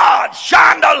 God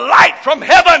shined a light from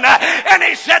heaven, and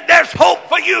he said, there's hope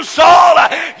for you, Saul.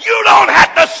 You don't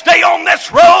have to stay on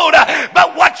this road,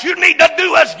 but what you need to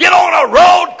do is get on a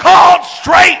road called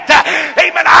straight.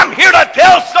 Amen. I'm here to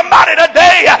tell somebody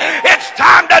today, it's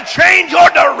time to change your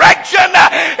direction.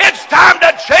 It's time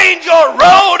to change your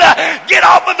road. Get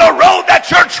off of the road that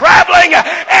you're traveling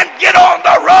and get on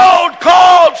the road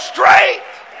called straight.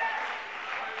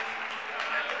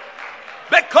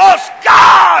 Because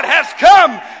God has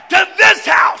come to this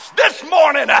house this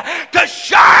morning to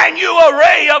shine you a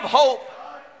ray of hope.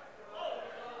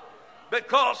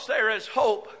 Because there is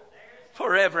hope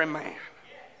for every man.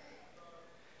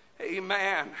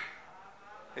 Amen.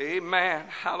 Amen.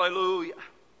 Hallelujah.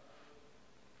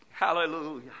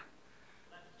 Hallelujah.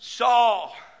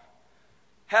 Saul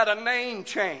had a name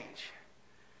change.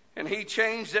 And he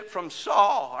changed it from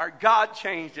Saul, or God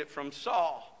changed it from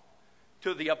Saul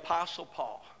to the Apostle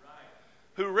Paul,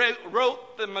 who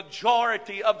wrote the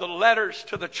majority of the letters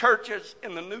to the churches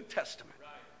in the New Testament,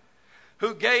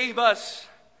 who gave us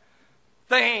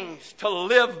things to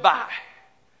live by,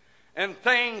 and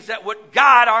things that would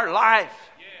guide our life,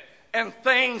 and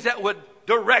things that would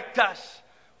direct us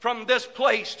from this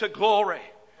place to glory.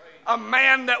 A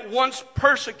man that once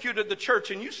persecuted the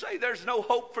church, and you say there's no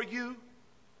hope for you?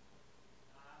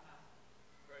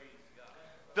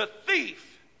 The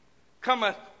thief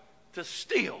cometh to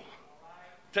steal,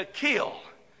 to kill,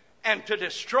 and to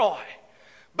destroy.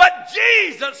 But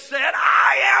Jesus said,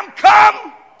 I am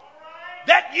come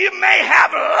that you may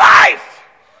have life,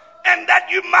 and that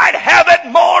you might have it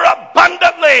more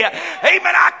abundantly.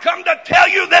 Amen. I come to tell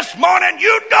you this morning,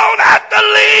 you don't have to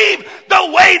leave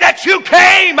the way that you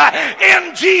came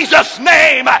in Jesus'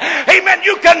 name. Amen.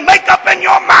 You can make up in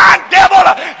your mind, devil,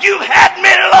 you had me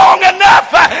long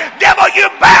enough. Devil, you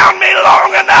bound me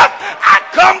long enough. I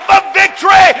come for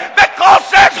victory because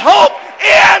there's hope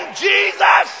in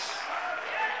Jesus.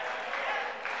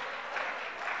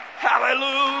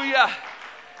 Hallelujah.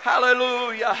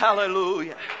 Hallelujah.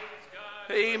 Hallelujah.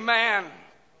 Amen.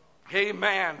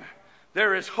 Amen.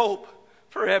 There is hope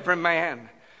for every man.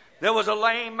 There was a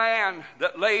lame man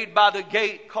that laid by the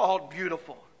gate called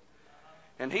Beautiful.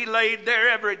 And he laid there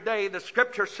every day. The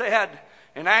scripture said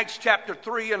in Acts chapter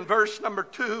 3 and verse number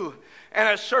 2, and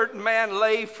a certain man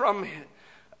lame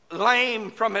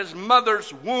from his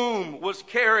mother's womb was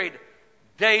carried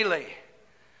daily,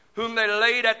 whom they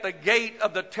laid at the gate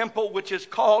of the temple, which is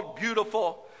called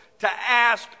Beautiful, to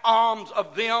ask alms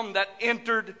of them that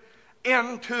entered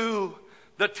into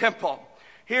the temple.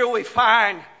 Here we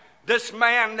find this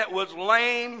man that was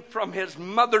lame from his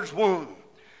mother's womb.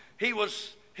 He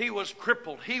was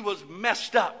crippled. He was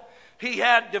messed up. He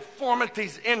had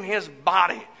deformities in his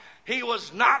body. He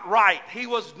was not right. He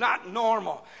was not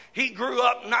normal. He grew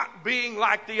up not being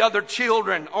like the other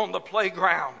children on the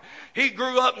playground. He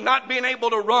grew up not being able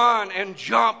to run and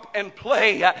jump and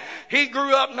play. He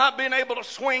grew up not being able to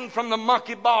swing from the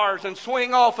monkey bars and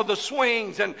swing off of the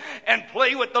swings and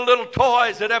play with the little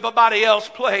toys that everybody else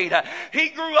played. He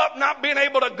grew up not being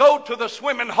able to go to the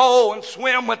swimming hole and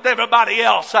swim with everybody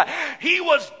else. He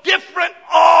was different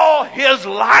all his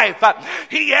life.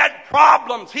 He had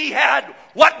problems. He had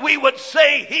what we would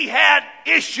say, he had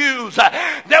issues.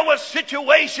 There were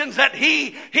situations that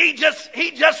he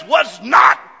just was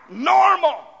not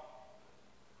normal.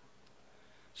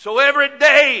 So every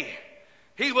day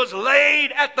he was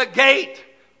laid at the gate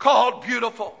called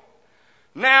Beautiful.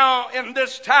 Now in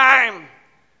this time,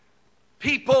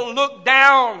 people looked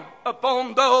down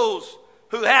upon those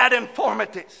who had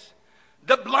infirmities.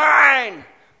 The blind,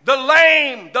 the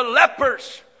lame, the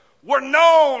lepers were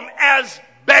known as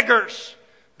beggars.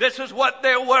 This is what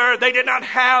they were. They did not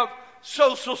have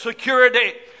Social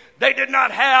Security. They did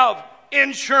not have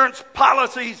insurance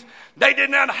policies. They did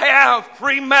not have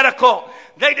free medical.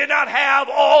 They did not have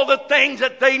all the things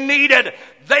that they needed.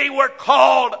 They were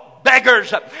called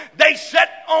beggars. They sat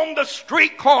on the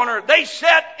street corner. They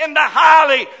sat in the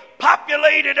highly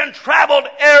populated and traveled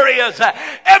areas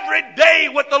every day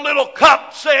with the little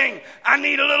cup saying, I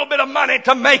need a little bit of money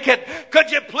to make it.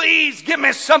 Could you please give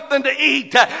me something to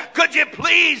eat? Could you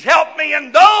please help me?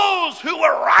 And those who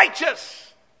were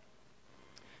righteous,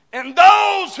 and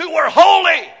those who were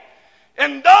holy,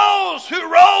 and those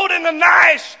who rode in the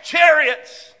nice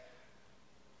chariots,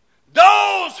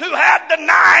 those who had the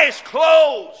nice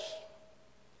clothes,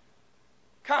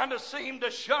 kind of seemed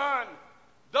to shun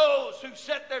those who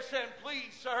sat there saying,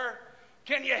 please, sir,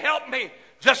 can you help me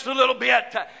just a little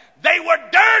bit? They were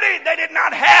dirty. They did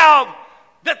not have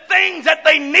the things that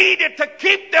they needed to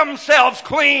keep themselves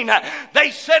clean.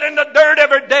 They sit in the dirt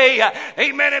every day.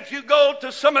 Amen. If you go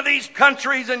to some of these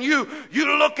countries and you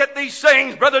look at these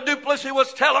things, Brother Duplessis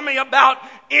was telling me about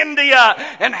India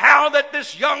and how that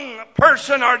this young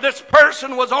person or this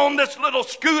person was on this little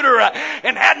scooter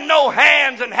and had no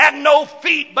hands and had no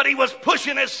feet, but he was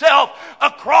pushing himself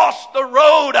across the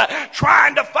road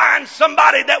trying to find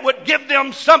somebody that would give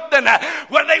them something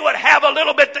where they would have a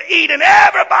little bit to eat, and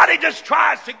everybody just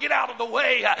tries to get out of the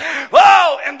way.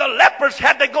 Oh, and the lepers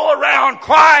had to go around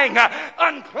crying,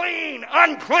 unclean,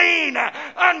 unclean,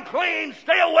 unclean,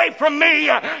 stay away from me.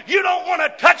 You don't want to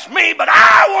touch me, but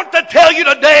I want to tell you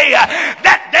today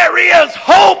that there is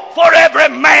hope for every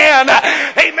man.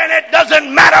 Amen. It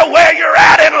doesn't matter where you're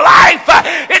at in life.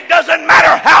 It doesn't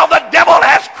matter how the devil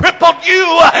has crippled you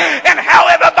and how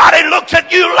everybody looks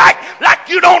at you like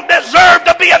you don't deserve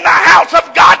to be in the house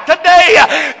of God today.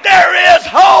 There is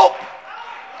hope.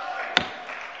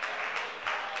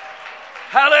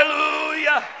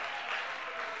 Hallelujah.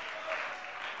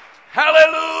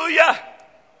 Hallelujah.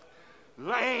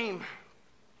 Lame.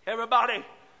 Everybody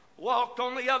walked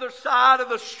on the other side of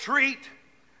the street.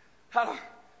 Now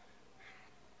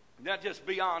just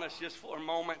be honest just for a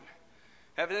moment.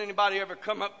 Have anybody ever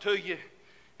come up to you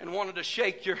and wanted to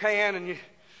shake your hand and you...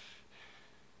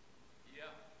 Yeah.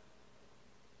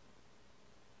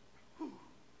 Whew.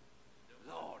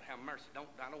 Lord have mercy. I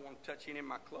don't want to touch any of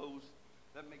my clothes.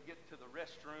 Let me get to the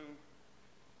restroom.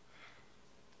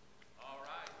 All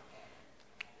right.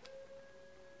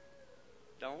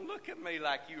 Don't look at me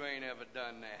like you ain't ever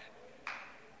done that.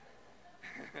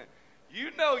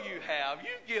 You know you have.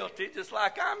 You're guilty just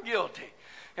like I'm guilty.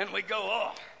 And we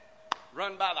go,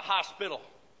 run by the hospital.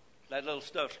 That little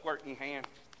stuff squirting your hand.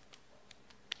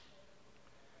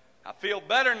 I feel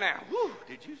better now. Whew,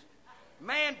 did you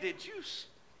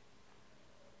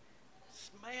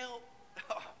smell?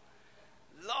 Oh,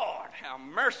 Lord, have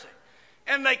mercy.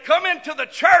 And they come into the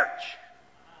church.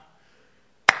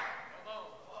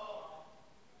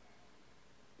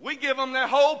 We give them their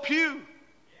whole pew.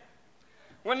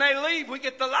 When they leave, we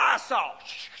get the Lysol.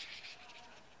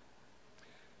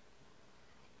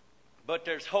 But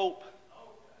there's hope.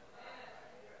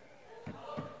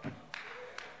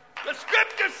 The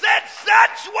scripture said,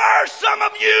 such were some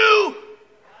of you.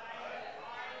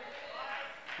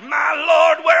 My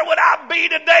Lord, where would I be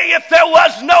today if there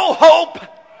was no hope?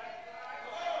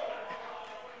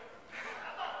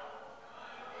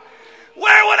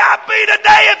 Where would I be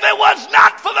today if it was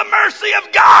not for the mercy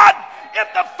of God? If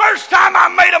the first time I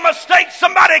made a mistake,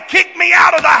 somebody kicked me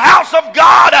out of the house of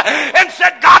God and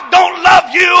said, God don't love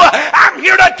you, I'm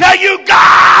here to tell you,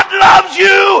 God loves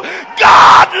you.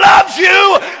 God loves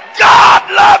you. God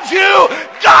loves you.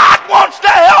 God wants to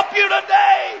help you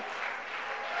today.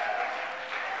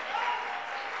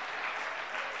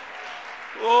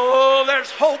 Oh, there's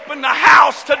hope in the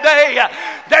house today.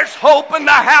 There's hope in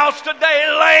the house today.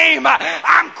 Lame.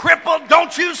 I'm crippled.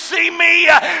 Don't you see me?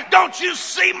 Don't you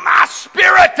see my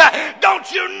spirit?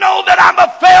 Don't you know that I'm a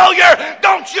failure?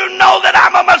 Don't you know that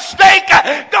I'm a mistake?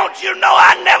 Don't you know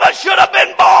I never should have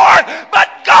been born?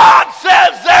 But God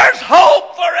says there's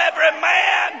hope for every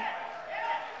man.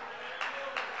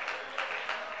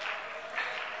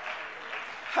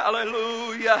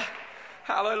 Hallelujah.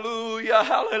 Hallelujah.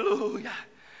 Hallelujah.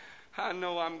 I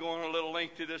know I'm going a little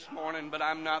lengthy this morning, but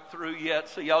I'm not through yet,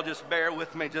 so y'all just bear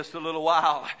with me just a little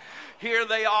while. Here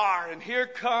they are, and here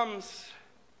comes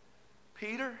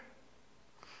Peter.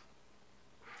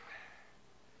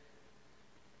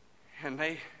 And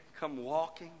they come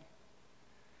walking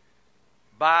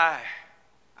by.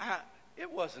 It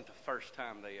wasn't the first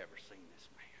time they ever seen this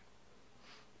man.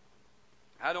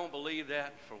 I don't believe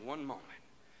that for one moment.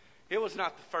 It was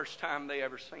not the first time they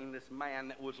ever seen this man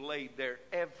that was laid there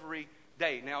every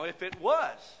day. Now, if it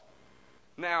was,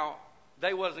 now,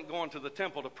 they wasn't going to the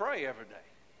temple to pray every day.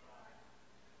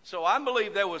 So I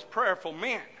believe there was prayerful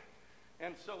men.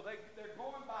 And so they're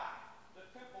going by the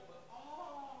temple, but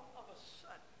all of a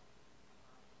sudden,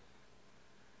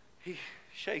 he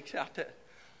shakes out that,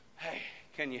 hey,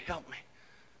 can you help me?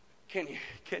 can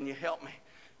you help me?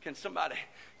 Can somebody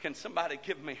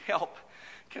give me help?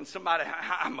 Can somebody,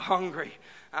 I'm hungry.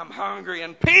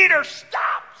 And Peter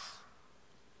stops.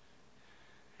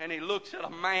 And he looks at a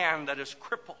man that is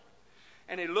crippled.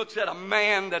 And he looks at a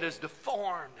man that is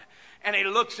deformed. And he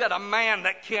looks at a man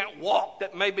that can't walk,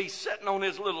 that may be sitting on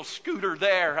his little scooter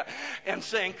there and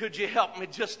saying, could you help me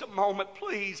just a moment,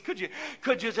 please? Could you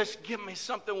just give me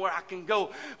something where I can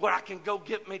go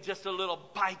get me just a little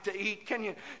bite to eat? Can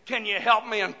you help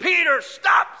me? And Peter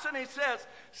stops and he says,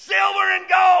 silver and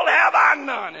gold have I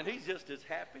none. And he's just as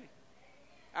happy.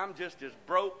 I'm just as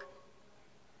broke.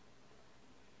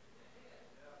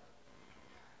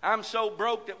 I'm so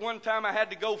broke that one time I had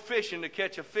to go fishing to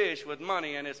catch a fish with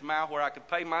money in its mouth where I could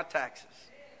pay my taxes.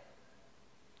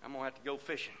 I'm going to have to go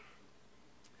fishing.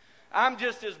 I'm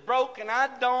just as broke and I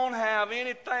don't have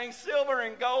anything. Silver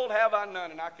and gold have I none.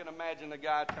 And I can imagine the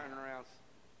guy turning around.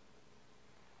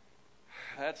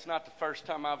 That's not the first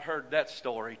time I've heard that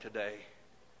story today.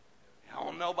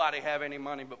 Don't nobody have any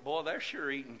money, but boy, they're sure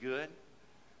eating good.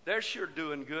 They're sure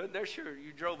doing good. They're sure,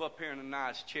 you drove up here in a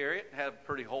nice chariot, had a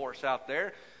pretty horse out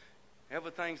there.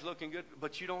 Everything's looking good,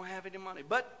 but you don't have any money.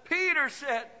 But Peter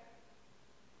said,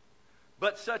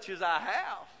 but such as I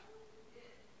have.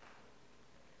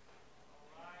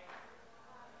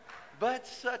 But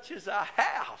such as I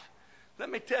have.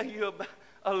 Let me tell you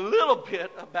a little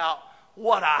bit about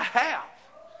what I have.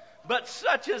 But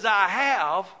such as I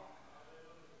have,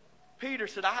 Peter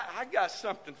said, I got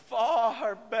something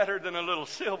far better than a little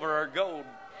silver or gold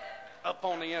up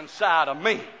on the inside of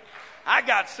me. I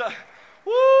got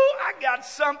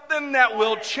something that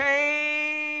will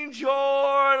change your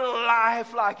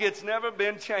life like it's never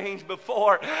been changed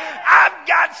before. I've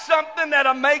got something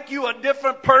that'll make you a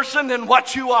different person than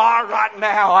what you are right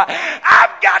now.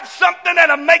 I've got something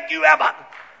that'll make you have a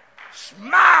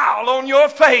smile on your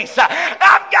face.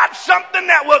 I've got something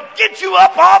that will get you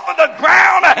up off of the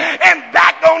ground and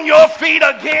back on your feet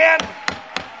again.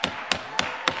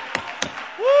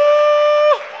 Woo!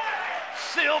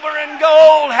 Silver and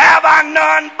gold have I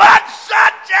none, but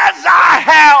such as I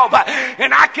have.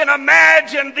 And I can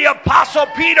imagine the Apostle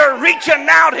Peter reaching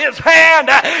out his hand,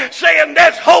 saying,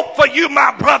 there's hope for you,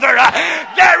 my brother.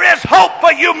 There is hope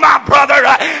for you, my brother.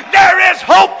 There is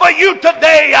hope for you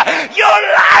today. Your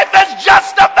life is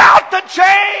just about to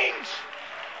change.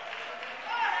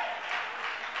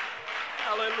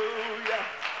 Hallelujah.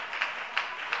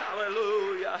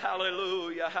 Hallelujah.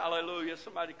 Hallelujah. Hallelujah.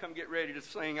 Somebody come get ready to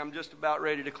sing. I'm just about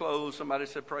ready to close. Somebody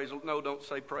said praise the Lord. No, don't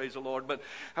say praise the Lord. But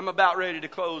I'm about ready to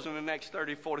close in the next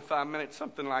 30, 45 minutes,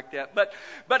 something like that.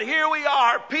 But here we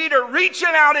are, Peter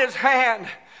reaching out his hand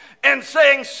and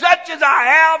saying, such as I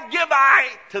have, give I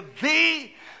to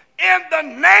thee in the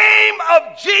name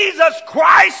of Jesus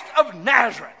Christ of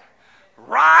Nazareth.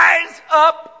 Rise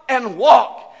up and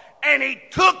walk. And he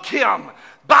took him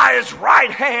by his right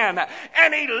hand,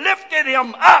 and he lifted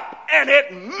him up, and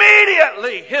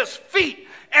immediately his feet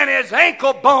and his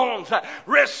ankle bones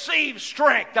received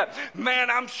strength. Man,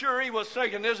 I'm sure he was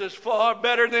thinking, this is far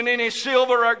better than any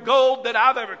silver or gold that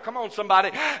I've ever, come on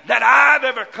somebody, that I've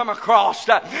ever come across.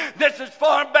 This is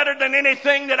far better than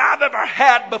anything that I've ever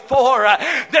had before.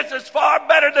 This is far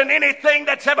better than anything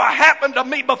that's ever happened to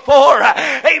me before.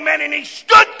 Amen. And he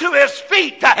stood to his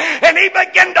feet and he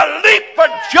began to leap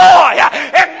for joy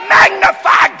and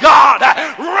magnify God,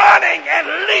 running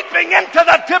and leaping into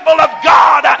the temple of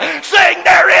God, saying,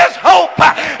 there is hope.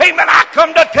 Amen. I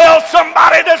come to tell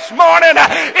somebody this morning,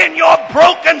 in your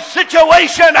broken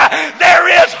situation, there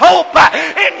is hope.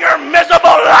 In your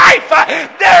miserable life,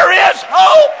 there is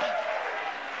hope.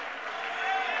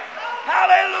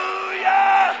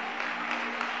 Hallelujah.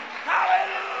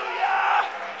 Hallelujah.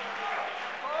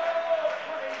 Oh,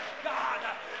 praise God.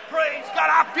 Praise God.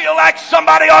 I feel like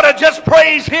somebody ought to just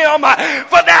praise him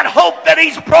for that hope that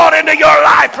he's brought into your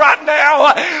life right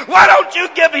now. Why don't you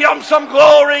give him some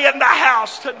glory in the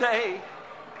house today?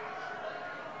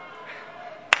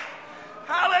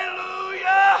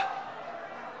 Hallelujah.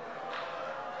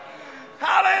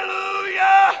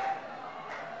 Hallelujah.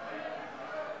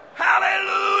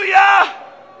 Hallelujah.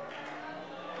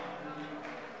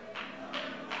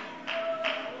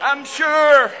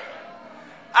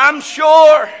 I'm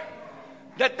sure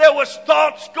that there was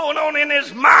thoughts going on in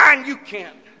his mind. You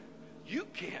can't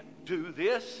do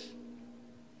this.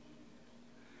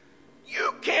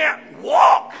 You can't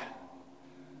walk.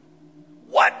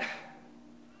 What?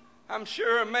 I'm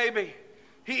sure maybe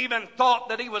he even thought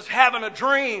that he was having a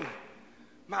dream.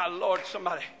 My Lord,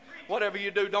 somebody, whatever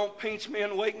you do, don't pinch me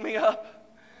and wake me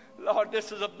up. Lord,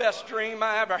 this is the best dream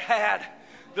I ever had.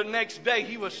 The next day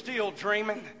he was still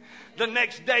dreaming. The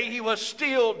next day he was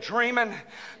still dreaming.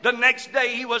 The next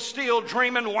day he was still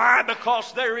dreaming. Why?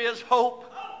 Because there is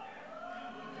hope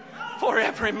for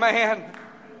every man.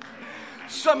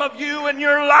 Some of you in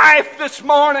your life this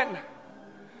morning,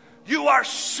 you are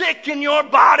sick in your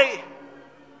body.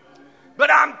 But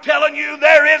I'm telling you,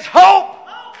 there is hope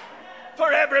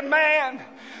for every man.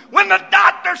 When the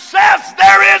doctor says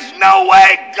there is no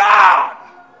way, God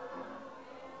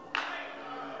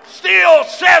still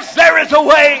says there is a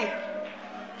way.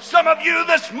 Some of you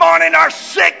this morning are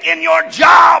sick in your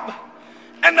job,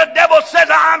 and the devil says,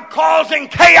 I'm causing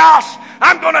chaos.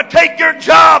 I'm going to take your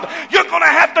job. You're going to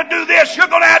have to do this. You're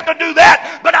going to have to do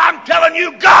that. But I'm telling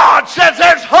you, God says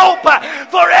there's hope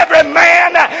for every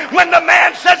man. When the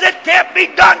man says it can't be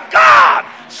done, God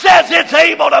says it's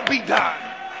able to be done.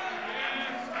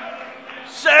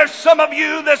 There's some of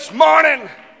you this morning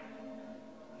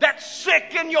that's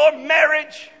sick in your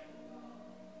marriage.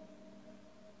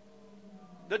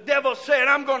 The devil said,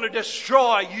 I'm going to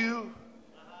destroy you.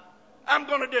 I'm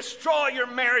going to destroy your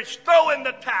marriage. Throw in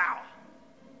the towel.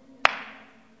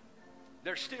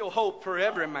 There's still hope for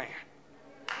every man.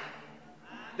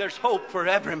 There's hope for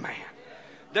every man.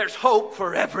 There's hope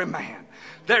for every man.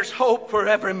 There's hope for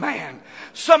every man.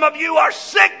 Some of you are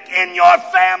sick in your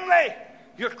family.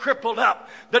 You're crippled up.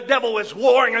 The devil is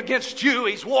warring against you.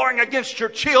 He's warring against your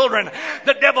children.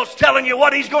 The devil's telling you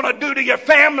what he's going to do to your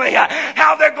family,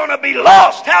 how they're going to be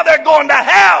lost, how they're going to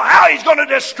hell, how he's going to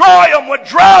destroy them with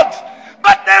drugs.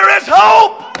 But there is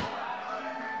hope.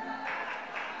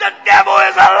 The devil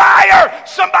is a liar.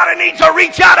 Somebody needs to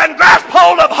reach out and grasp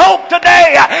hold of hope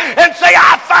today and say,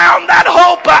 I found that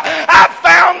hope. I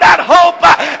found that hope.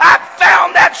 I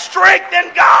found that strength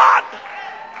in God.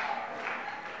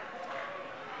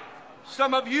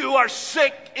 Some of you are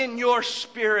sick in your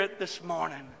spirit this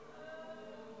morning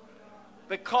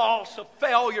because of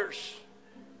failures,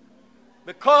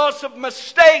 because of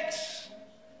mistakes,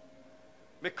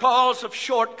 because of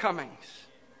shortcomings.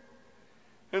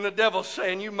 And the devil's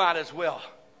saying, you might as well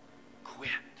quit.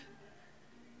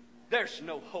 There's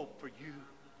no hope for you.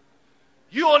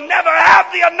 You will never have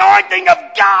the anointing of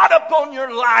God upon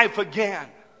your life again.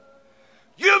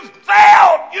 You've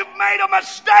failed. You've made a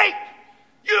mistake.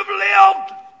 You've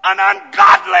lived an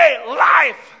ungodly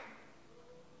life.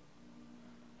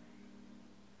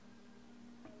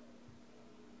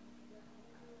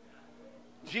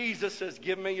 Jesus says,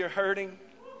 give me your hurting.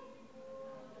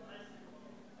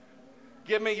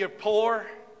 Give me your poor.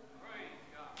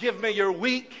 Give me your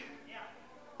weak.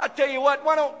 I tell you what,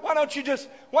 why don't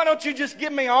you just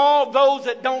give me all those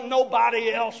that don't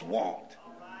nobody else want?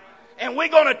 And we're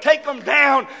going to take them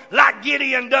down like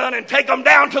Gideon done and take them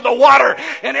down to the water.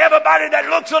 And everybody that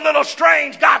looks a little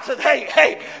strange, God says,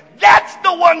 hey, that's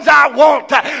the ones I want.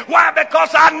 Why?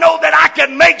 Because I know that I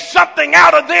can make something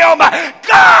out of them.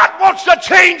 God wants to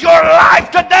change your life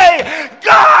today.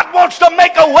 God wants to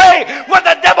make a way where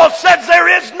the devil says there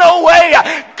is no way.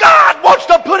 God wants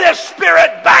to put his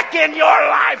spirit back in your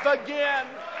life again.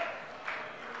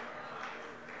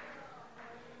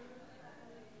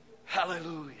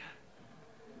 Hallelujah.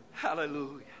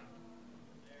 Hallelujah.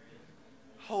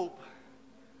 Hope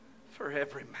for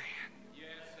every man. Yes,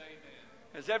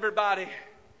 amen. As everybody,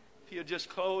 if you just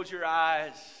close your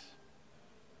eyes,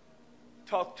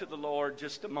 talk to the Lord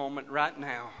just a moment right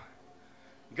now.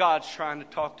 God's trying to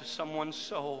talk to someone's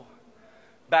soul.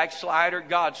 Backslider,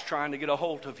 God's trying to get a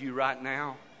hold of you right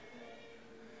now.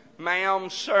 Ma'am,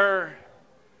 sir,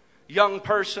 young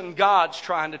person, God's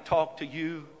trying to talk to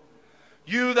you.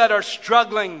 You that are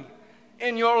struggling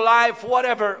in your life,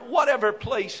 whatever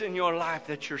place in your life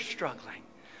that you're struggling,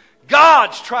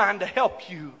 God's trying to help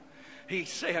you. He's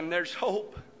saying there's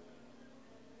hope.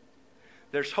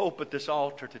 There's hope at this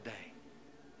altar today.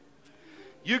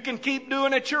 You can keep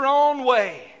doing it your own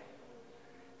way.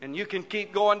 And you can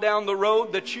keep going down the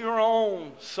road that you're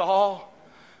on, Saul.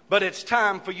 But it's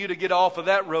time for you to get off of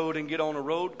that road and get on a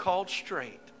road called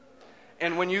straight.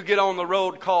 And when you get on the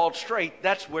road called straight,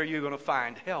 that's where you're going to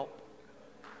find help.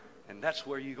 And that's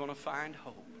where you're going to find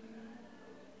hope.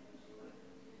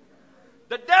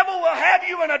 The devil will have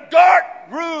you in a dark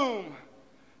room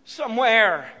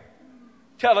somewhere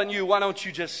telling you, why don't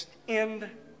you just end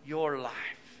your life?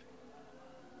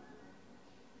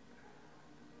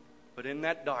 But in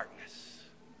that darkness,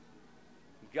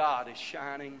 God is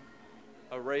shining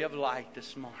a ray of light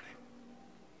this morning.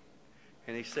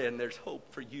 And He's saying, there's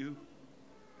hope for you.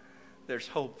 There's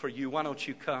hope for you. Why don't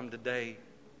you come today?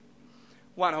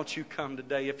 Why don't you come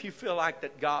today? If you feel like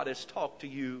that God has talked to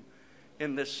you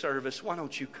in this service, why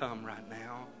don't you come right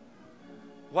now?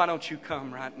 Why don't you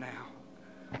come right now?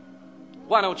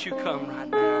 Why don't you come right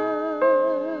now?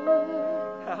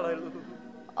 Hallelujah.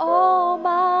 All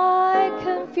my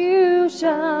confusion,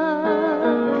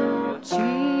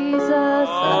 Jesus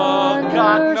understood.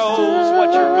 God knows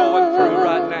what you're going through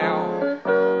right now.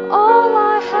 All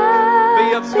I had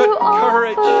Be of good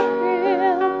courage.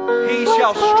 He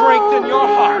shall strengthen your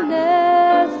heart.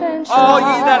 All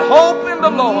ye that hope in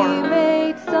the Lord.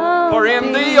 For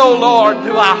in thee, O Lord,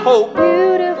 do I hope.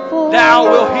 Thou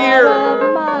wilt hear,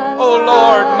 O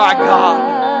Lord, my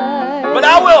God. But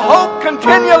I will hope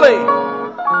continually,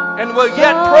 and will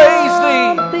yet praise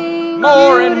thee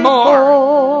more and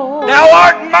more. Thou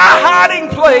art my hiding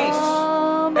place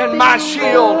and my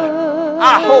shield.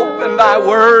 I hope in thy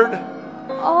word,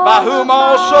 by whom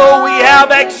also we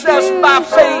have access by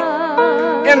faith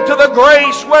into the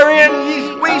grace wherein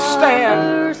we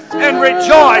stand, and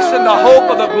rejoice in the hope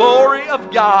of the glory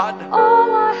of God.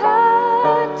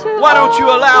 Why don't you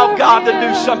allow God to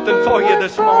do something for you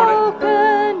this morning?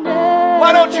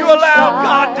 Why don't you allow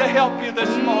God to help you this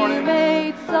morning?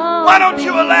 Why don't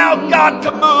you allow God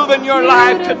to move in your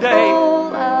life today?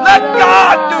 Let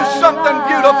God do something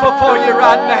beautiful for you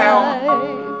right now.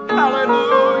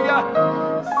 Hallelujah.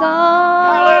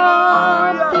 Hallelujah.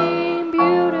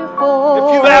 If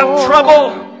you have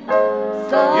trouble,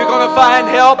 you're going to find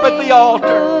help at the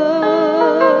altar.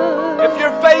 If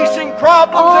you're facing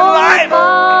problems in life,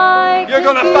 you're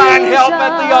going to find help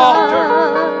at the altar.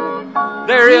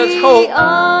 There is hope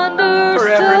for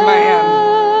every man.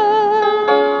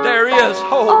 There is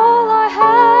hope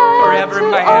for every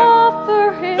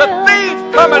man. The thief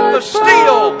cometh to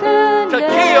steal, to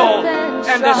kill,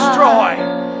 and destroy.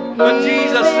 But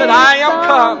Jesus said, I am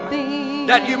come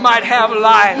that you might have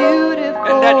life,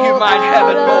 and that you might have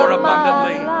it more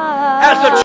abundantly. As the